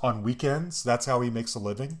 classes on weekends. That's how he makes a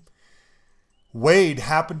living. Wade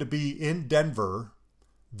happened to be in Denver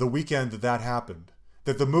the weekend that happened,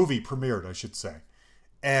 that the movie premiered, I should say.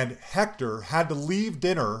 And Hector had to leave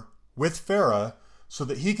dinner with Farrah so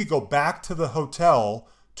that he could go back to the hotel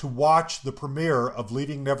to watch the premiere of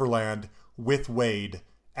Leaving Neverland with Wade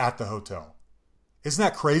at the hotel. Isn't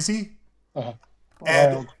that crazy? Uh-huh.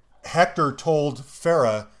 And Hector told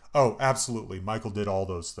Farrah, oh, absolutely, Michael did all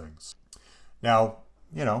those things. Now,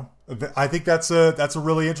 you know, I think that's a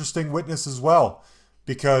really interesting witness as well,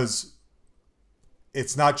 because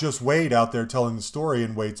it's not just Wade out there telling the story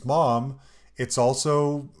and Wade's mom. It's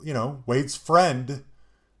also, you know, Wade's friend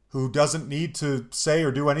who doesn't need to say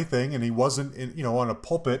or do anything, and he wasn't, on a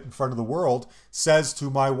pulpit in front of the world, says to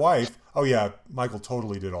my wife, oh yeah, Michael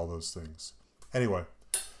totally did all those things. Anyway,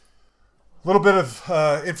 a little bit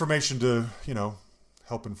of information to,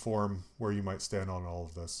 help inform where you might stand on all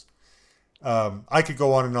of this. I could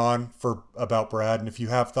go on and on about Brad, and if you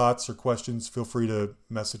have thoughts or questions, feel free to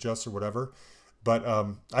message us or whatever. But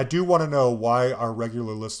I do want to know why our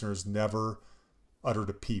regular listeners never uttered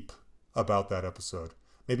a peep about that episode.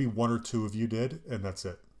 Maybe one or two of you did, and that's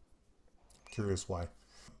it. Curious why.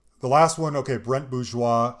 The last one, okay, Brent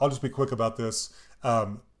Bourgeois. I'll just be quick about this.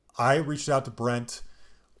 I reached out to Brent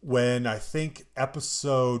when I think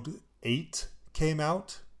episode 8 came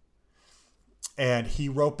out. And he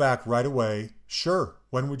wrote back right away, sure,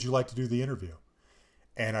 when would you like to do the interview?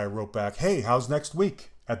 And I wrote back, hey, how's next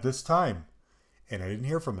week at this time? And I didn't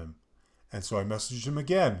hear from him. And so I messaged him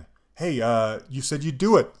again. Hey, you said you'd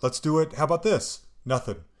do it. Let's do it. How about this?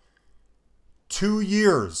 Nothing. 2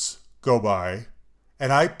 years go by,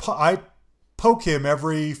 and I poke him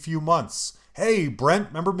every few months. Hey, Brent,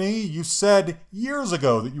 remember me? You said years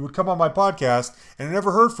ago that you would come on my podcast, and I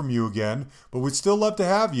never heard from you again, but we'd still love to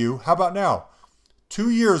have you. How about now?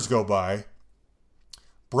 2 years go by.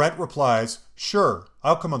 Brent replies, sure,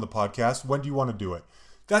 I'll come on the podcast. When do you want to do it?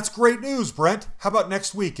 That's great news, Brent. How about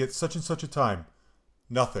next week at such and such a time?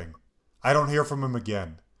 Nothing. I don't hear from him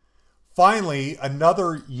again. Finally,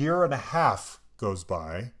 another year and a half goes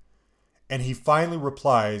by, and he finally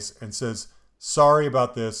replies and says, sorry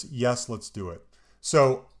about this. Yes, let's do it.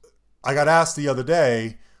 So I got asked the other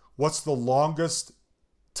day, what's the longest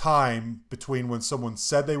time between when someone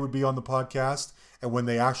said they would be on the podcast and when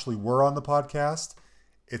they actually were on the podcast?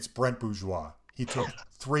 It's Brent Bourgeois. He took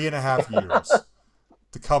 3.5 years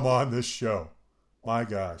to come on this show. My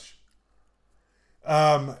gosh.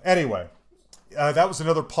 Anyway, that was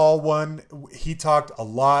another Paul one. He talked a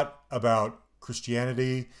lot about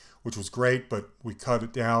Christianity, which was great, but we cut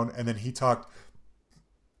it down. And then he talked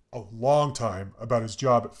a long time about his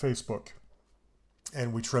job at Facebook,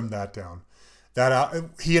 and we trimmed that down.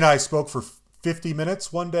 He and I spoke for 50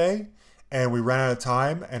 minutes one day, and we ran out of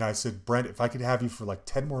time. And I said, Brent, if I could have you for like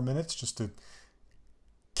 10 more minutes just to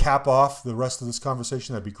cap off the rest of this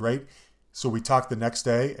conversation, that'd be great. So we talked the next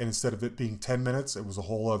day, and instead of it being 10 minutes, it was a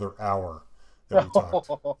whole other hour that we talked.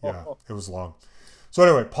 Yeah, it was long. So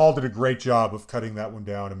anyway, Paul did a great job of cutting that one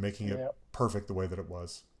down and making it perfect the way that it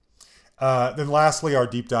was. Then lastly, our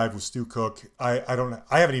deep dive with Stu Cook. I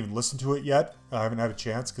haven't even listened to it yet. I haven't had a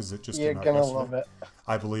chance because it just You're came out gonna yesterday. love it.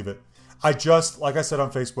 I believe it. Like I said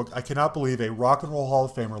on Facebook, I cannot believe a rock and roll Hall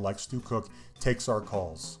of Famer like Stu Cook takes our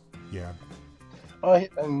calls. Yeah. Oh,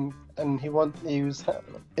 and he was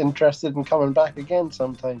interested in coming back again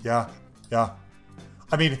sometime. Yeah.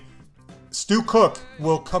 I mean, Stu Cook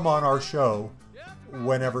will come on our show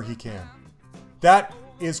whenever he can. That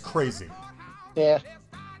is crazy. Yeah,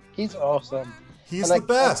 he's awesome. He's the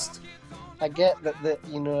best. I get that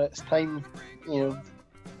it's time.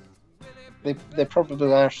 They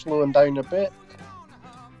probably are slowing down a bit.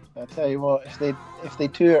 I tell you what, if they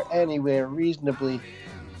tour anywhere reasonably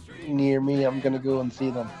near me, I'm gonna go and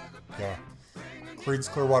see them. Yeah. Creedence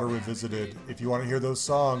Clearwater Revisited. If you want to hear those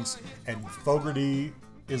songs, and Fogerty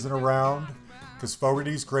isn't around, because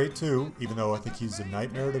Fogerty's great too, even though I think he's a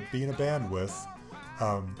nightmare to be in a band with,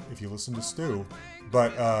 if you listen to Stu.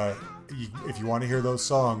 But if you want to hear those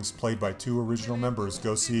songs played by two original members,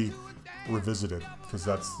 go see Revisited, because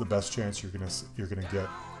that's the best chance you're gonna get.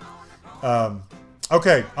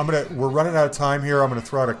 Okay, we're running out of time here. I'm gonna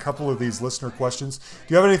throw out a couple of these listener questions.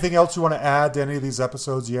 Do you have anything else you want to add to any of these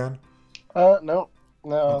episodes, Yan? No.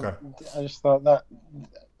 No, Okay. I just thought that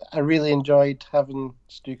I really enjoyed having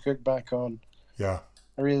Stu Cook back on. Yeah.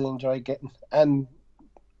 I really enjoyed getting, and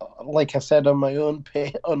like I said on my own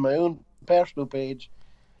on my own personal page,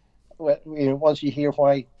 once you hear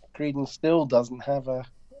why Creedence still doesn't have a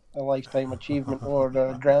lifetime achievement award or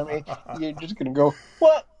a Grammy, you're just gonna go,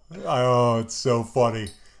 what? Oh, it's so funny.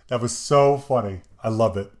 That was so funny. I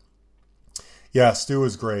love it. Yeah, Stu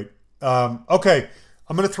is great. Okay,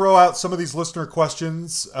 I'm going to throw out some of these listener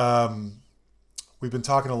questions. We've been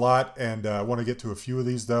talking a lot, and I want to get to a few of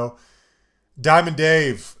these, though. Diamond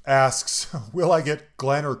Dave asks, will I get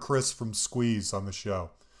Glenn or Chris from Squeeze on the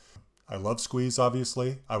show? I love Squeeze,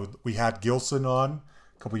 obviously. We had Gilson on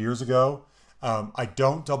a couple years ago. I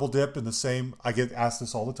don't double dip in the same. I get asked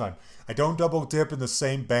this all the time. I don't double dip in the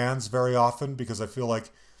same bands very often because I feel like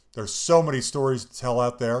there's so many stories to tell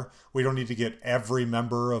out there. We don't need to get every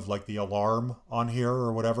member of like the Alarm on here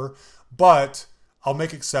or whatever. But I'll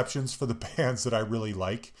make exceptions for the bands that I really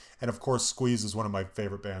like. And of course, Squeeze is one of my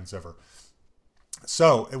favorite bands ever.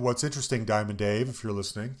 So what's interesting, Diamond Dave, if you're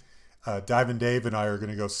listening, Diamond Dave and I are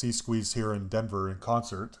going to go see Squeeze here in Denver in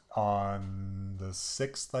concert on the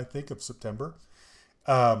 6th, I think, of September.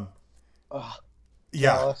 Um, Oh,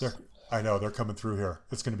 yeah, jealous. I know they're coming through here.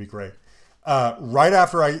 It's going to be great. Right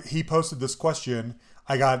after he posted this question,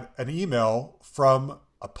 I got an email from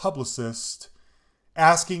a publicist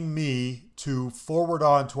asking me to forward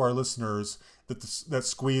on to our listeners that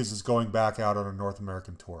Squeeze is going back out on a North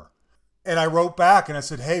American tour. And I wrote back and I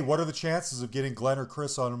said, "Hey, what are the chances of getting Glenn or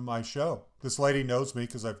Chris on my show?" This lady knows me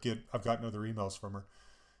because I've gotten other emails from her.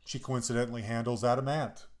 She coincidentally handles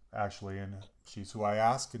Adamant, actually, and she's who I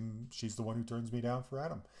ask, and she's the one who turns me down for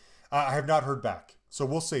Adam. I have not heard back, so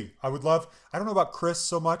we'll see. I would love. I don't know about Chris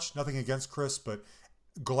so much. Nothing against Chris, but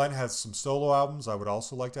Glenn has some solo albums I would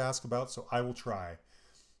also like to ask about, so I will try.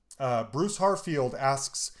 Bruce Harfield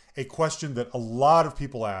asks a question that a lot of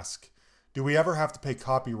people ask: do we ever have to pay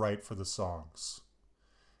copyright for the songs?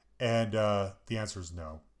 And the answer is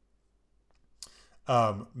no.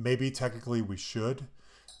 Maybe technically we should.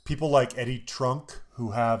 People like Eddie Trunk,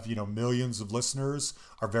 who have millions of listeners,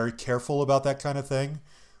 are very careful about that kind of thing.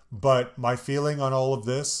 But my feeling on all of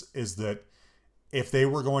this is that if they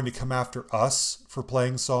were going to come after us for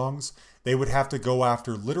playing songs, they would have to go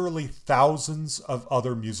after literally thousands of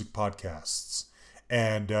other music podcasts.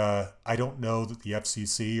 And I don't know that the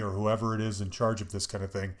FCC or whoever it is in charge of this kind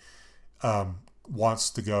of thing wants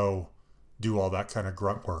to go do all that kind of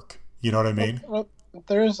grunt work. You know what I mean? Well,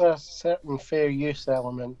 there is a certain fair use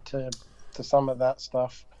element to some of that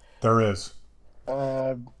stuff. There is.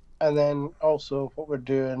 And then also what we're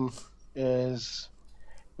doing is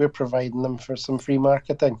we're providing them for some free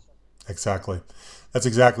marketing. Exactly. That's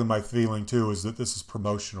exactly my feeling too, is that this is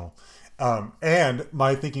promotional. And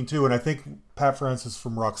my thinking too, and I think Pat Francis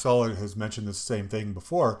from Rock Solid has mentioned the same thing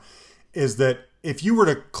before, is that if you were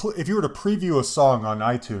to preview a song on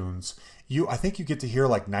iTunes, I think you get to hear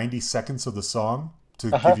like 90 seconds of the song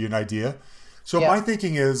to Uh-huh. give you an idea. So Yeah. my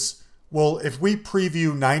thinking is, well, if we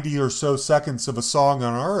preview 90 or so seconds of a song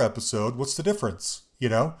on our episode, what's the difference?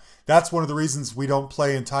 That's one of the reasons we don't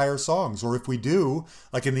play entire songs. Or if we do,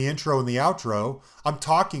 like in the intro and the outro, I'm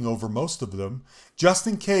talking over most of them just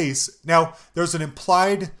in case. Now, there's an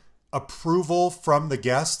implied approval from the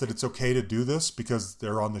guest that it's okay to do this because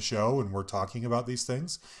they're on the show and we're talking about these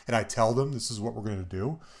things. And I tell them this is what we're going to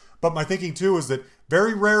do. But my thinking too is that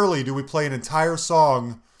very rarely do we play an entire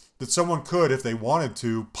song that someone could, if they wanted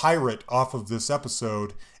to, pirate off of this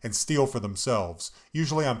episode and steal for themselves.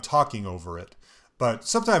 Usually I'm talking over it. But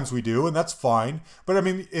sometimes we do, and that's fine. But I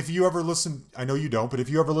mean, if you ever listen, I know you don't, but if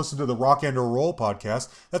you ever listen to the Rock and Roll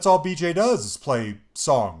podcast, that's all BJ does is play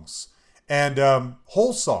songs and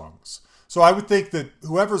whole songs. So I would think that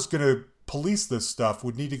whoever's going to police this stuff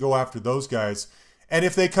would need to go after those guys. And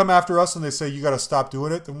if they come after us and they say, you got to stop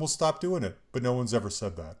doing it, then we'll stop doing it. But no one's ever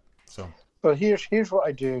said that. So Here's what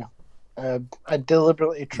I do. I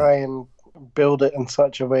deliberately try and build it in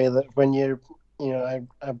such a way that when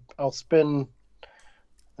I'll spin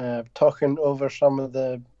talking over some of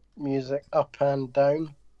the music up and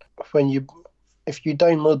down. If you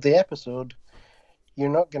download the episode, you're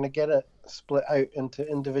not going to get it split out into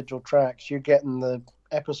individual tracks. You're getting the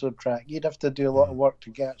episode track. You'd have to do a lot of work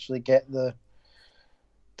to actually get a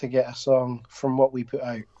song from what we put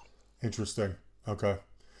out. interesting. Okay.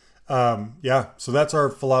 Yeah, so that's our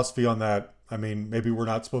philosophy on that. I mean, maybe we're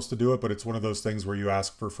not supposed to do it, but it's one of those things where you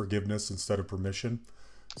ask for forgiveness instead of permission.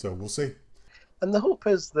 So we'll see. And the hope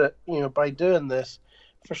is that by doing this,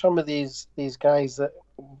 for some of these guys that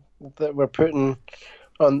we're putting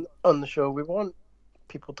on the show, we want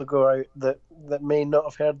people to go out that may not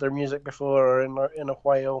have heard their music before or in a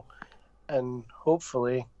while, and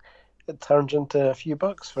hopefully it turns into a few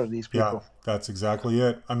bucks for these Yeah, people. that's exactly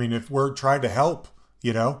it. I mean, if we're trying to help,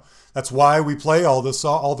 that's why we play all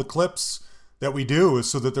the clips that we do, is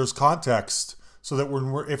so that there's context, so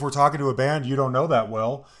that if we're talking to a band you don't know that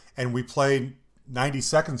well, and we play 90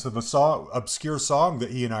 seconds of a obscure song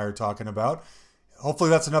that he and I are talking about, hopefully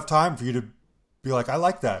that's enough time for you to be like, I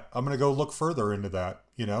like that. I'm going to go look further into that,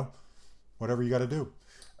 whatever you got to do.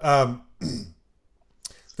 Um,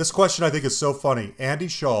 this question I think is so funny. Andy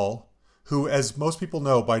Shaw, who, as most people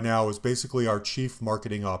know by now, is basically our chief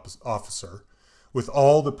marketing officer, with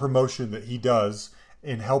all the promotion that he does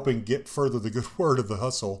in helping get further the good word of the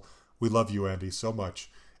hustle. We love you, Andy, so much.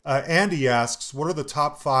 Andy asks, what are the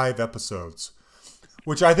top 5 episodes?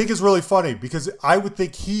 Which I think is really funny, because I would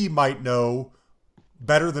think he might know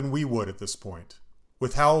better than we would at this point,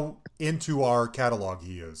 with how into our catalog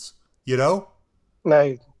he is.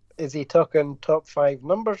 Now, is he talking top 5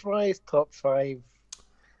 numbers wise, top 5?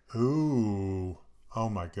 Ooh, oh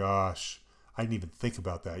my gosh. I didn't even think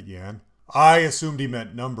about that, Yan. I assumed he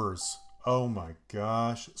meant numbers. Oh my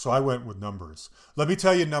gosh. So I went with numbers. Let me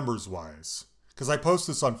tell you numbers wise, because I post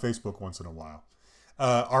this on Facebook once in a while.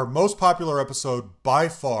 Our most popular episode by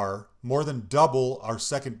far, more than double our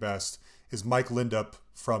second best, is Mike Lindup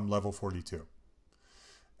from Level 42.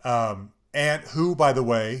 And who, by the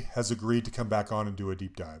way, has agreed to come back on and do a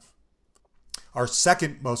deep dive. Our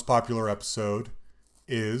second most popular episode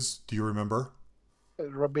is, do you remember?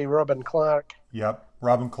 It would be Robin Clark. Yep,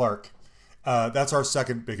 Robin Clark. That's our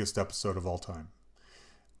second biggest episode of all time.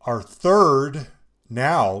 Our third,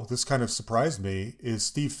 now, this kind of surprised me, is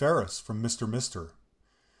Steve Ferris from Mr. Mister,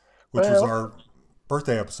 which was our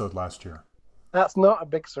birthday episode last year. That's not a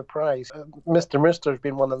big surprise. Mr. Mister has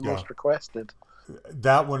been one of the most requested.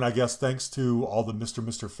 That one, I guess, thanks to all the Mr.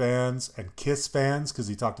 Mister fans and Kiss fans, because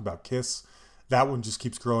he talked about Kiss, that one just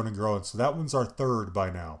keeps growing and growing. So that one's our third by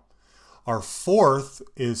now. Our fourth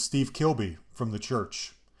is Steve Kilby from The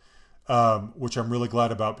Church, which I'm really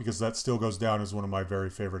glad about, because that still goes down as one of my very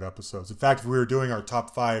favorite episodes. In fact, if we were doing our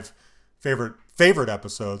top 5 favorite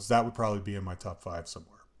episodes, that would probably be in my top 5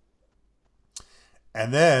 somewhere.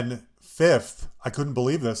 And then fifth, I couldn't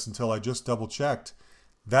believe this until I just double checked,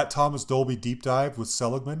 that Thomas Dolby deep dive with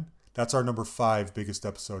Seligman, that's our number 5 biggest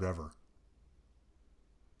episode ever.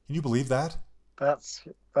 Can you believe that? That's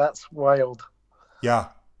wild. Yeah.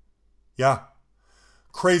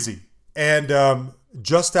 Crazy. And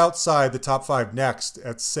just outside the top 5 next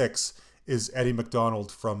at 6 is Eddie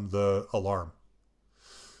McDonald from The Alarm.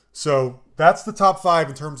 So that's the top 5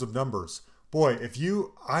 in terms of numbers. Boy,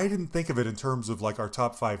 I didn't think of it in terms of like our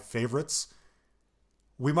top 5 favorites.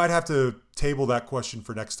 We might have to table that question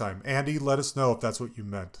for next time. Andy, let us know if that's what you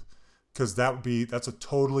meant, because that's a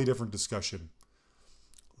totally different discussion.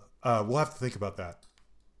 We'll have to think about that.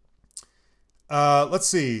 Let's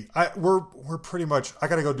see. We're pretty much. I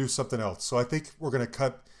got to go do something else. So I think we're going to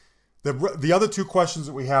cut. The other 2 questions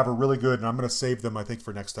that we have are really good, and I'm going to save them, I think,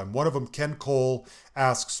 for next time. One of them, Ken Cole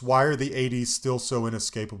asks, why are the 80s still so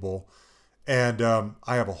inescapable? And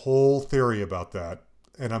I have a whole theory about that,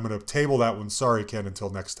 and I'm going to table that one. Sorry, Ken, until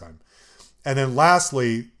next time. And then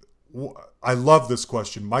lastly, I love this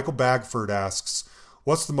question. Michael Bagford asks,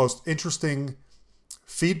 what's the most interesting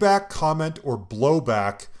feedback, comment, or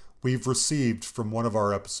blowback we've received from one of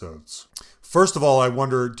our episodes? First of all, I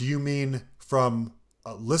wonder, do you mean from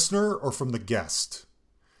a listener or from the guest?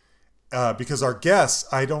 Because our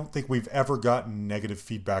guests, I don't think we've ever gotten negative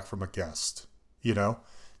feedback from a guest.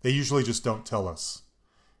 They usually just don't tell us.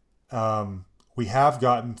 We have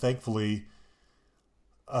gotten, thankfully,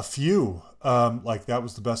 a few. Like, that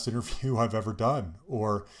was the best interview I've ever done.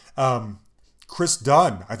 Or Chris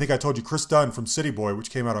Dunn. I think I told you, Chris Dunn from City Boy, which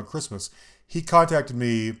came out on Christmas. He contacted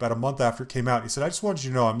me about a month after it came out. He said, I just wanted you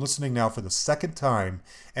to know I'm listening now for the second time,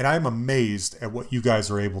 and I'm amazed at what you guys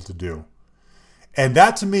are able to do. And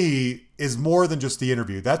that to me is more than just the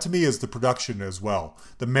interview. That to me is the production as well.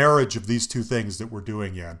 The marriage of these 2 things that we're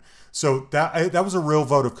doing, Yan. So that was a real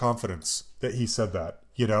vote of confidence that he said that,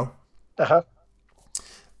 Uh-huh.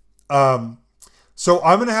 So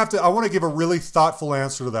I want to give a really thoughtful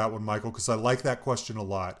answer to that one, Michael, because I like that question a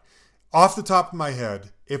lot. Off the top of my head,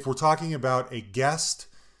 if we're talking about a guest,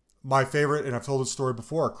 my favorite, and I've told this story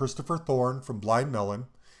before, Christopher Thorne from Blind Melon.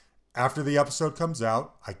 After the episode comes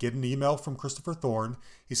out, I get an email from Christopher Thorne.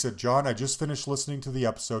 He said, John, I just finished listening to the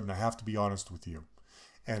episode and I have to be honest with you.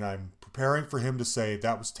 And I'm preparing for him to say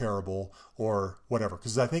that was terrible or whatever.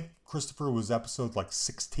 Because I think Christopher was episode like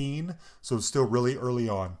 16, so it's still really early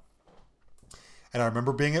on. And I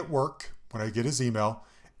remember being at work when I get his email,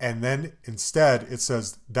 And then instead it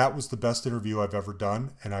says, that was the best interview I've ever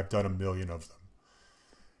done, and I've done 1 million of them.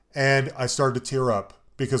 And I started to tear up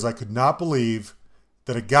because I could not believe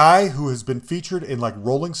that a guy who has been featured in like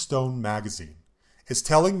Rolling Stone magazine is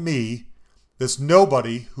telling me, this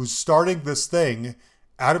nobody who's starting this thing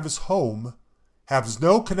out of his home, has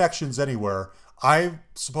no connections anywhere, I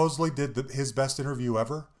supposedly did his best interview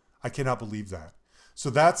ever. I cannot believe that. So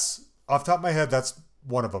that's, off the top of my head, that's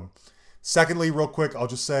one of them. Secondly, real quick, I'll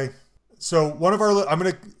just say, so one of our, I'm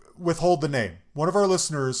going to withhold the name, one of our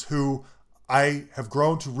listeners who I have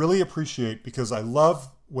grown to really appreciate, because I love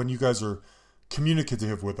when you guys are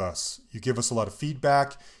communicative with us. You give us a lot of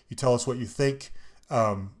feedback. You tell us what you think.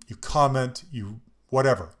 You comment, you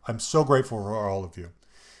whatever. I'm so grateful for all of you.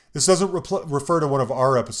 This doesn't refer to one of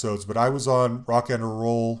our episodes, but I was on Rock and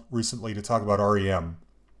Roll recently to talk about REM.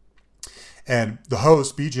 And the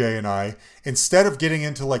host, BJ, and I, instead of getting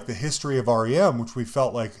into like the history of REM, which we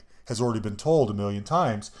felt like has already been told 1 million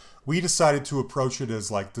times, we decided to approach it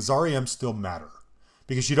as like, does REM still matter?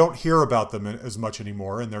 Because you don't hear about them as much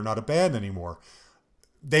anymore, and they're not a band anymore.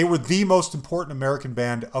 They were the most important American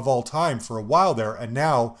band of all time for a while there, and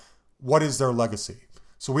now, what is their legacy?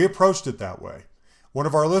 So we approached it that way. One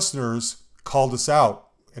of our listeners called us out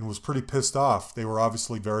and was pretty pissed off. They were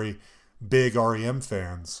obviously very big REM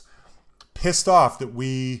fans. Pissed off that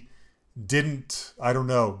we didn't, I don't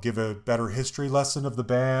know, give a better history lesson of the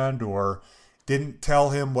band or didn't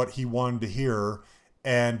tell him what he wanted to hear.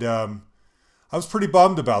 And I was pretty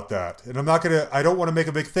bummed about that. And I don't want to make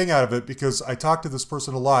a big thing out of it because I talked to this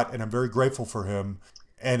person a lot and I'm very grateful for him.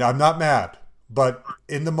 And I'm not mad. But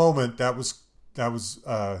in the moment, that was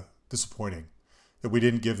disappointing that we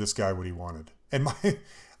didn't give this guy what he wanted. And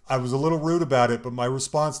I was a little rude about it, but my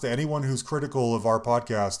response to anyone who's critical of our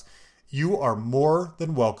podcast, you are more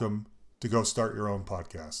than welcome to go start your own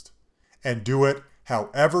podcast and do it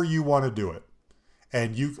however you want to do it.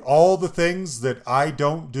 And all the things that I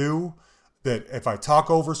don't do, that if I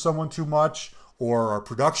talk over someone too much, or our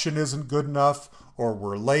production isn't good enough, or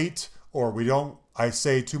we're late, or I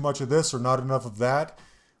say too much of this or not enough of that,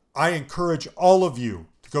 I encourage all of you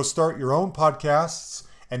to go start your own podcasts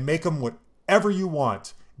and make them whatever you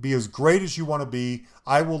want. Be as great as you want to be.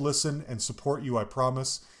 I will listen and support you, I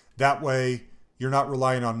promise. That way, you're not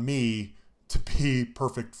relying on me to be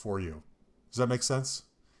perfect for you. Does that make sense?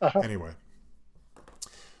 Uh-huh. Anyway.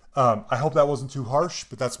 I hope that wasn't too harsh,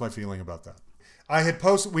 but that's my feeling about that. I had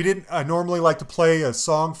posted, I normally like to play a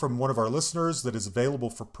song from one of our listeners that is available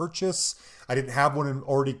for purchase. I didn't have one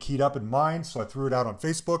already keyed up in mind, so I threw it out on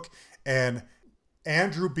Facebook. And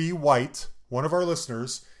Andrew B. White, one of our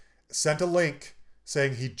listeners, sent a link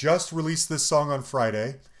saying he just released this song on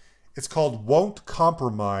Friday. It's called Won't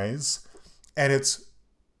Compromise, and it's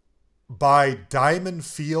by Diamond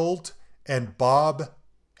Field and Bob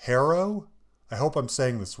Harrow. I hope I'm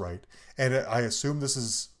saying this right. And I assume this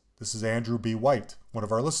is Andrew B. White, one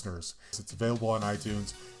of our listeners. It's available on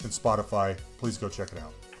iTunes and Spotify. Please go check it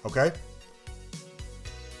out. Okay?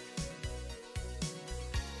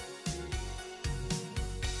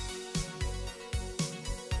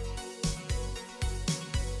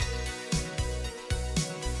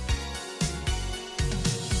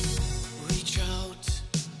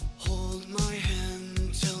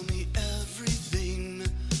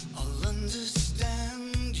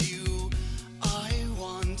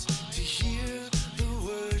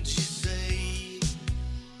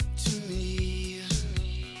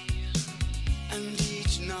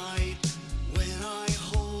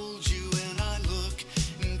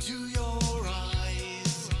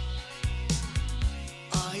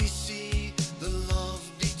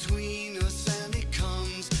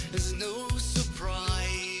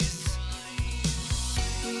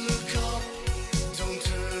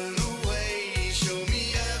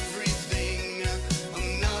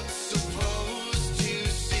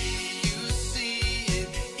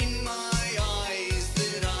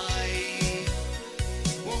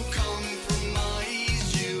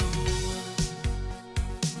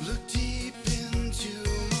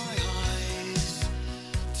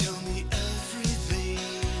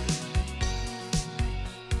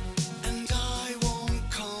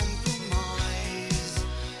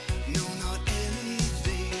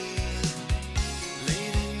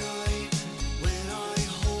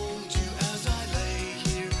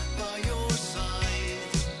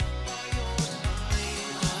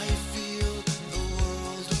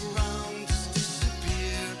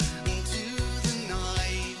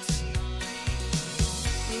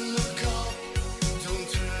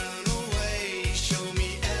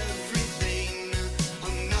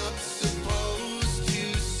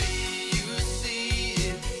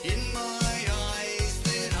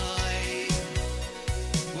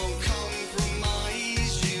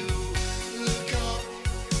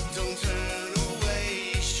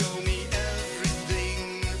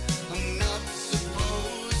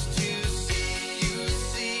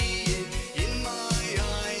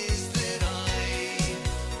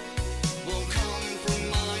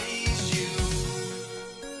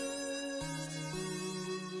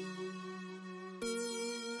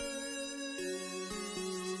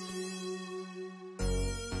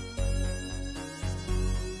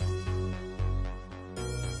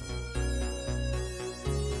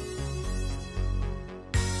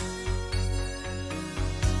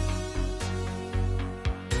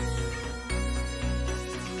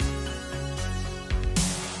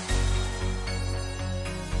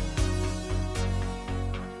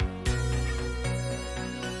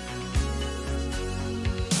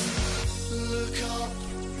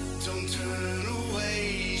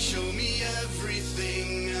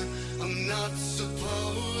 That's a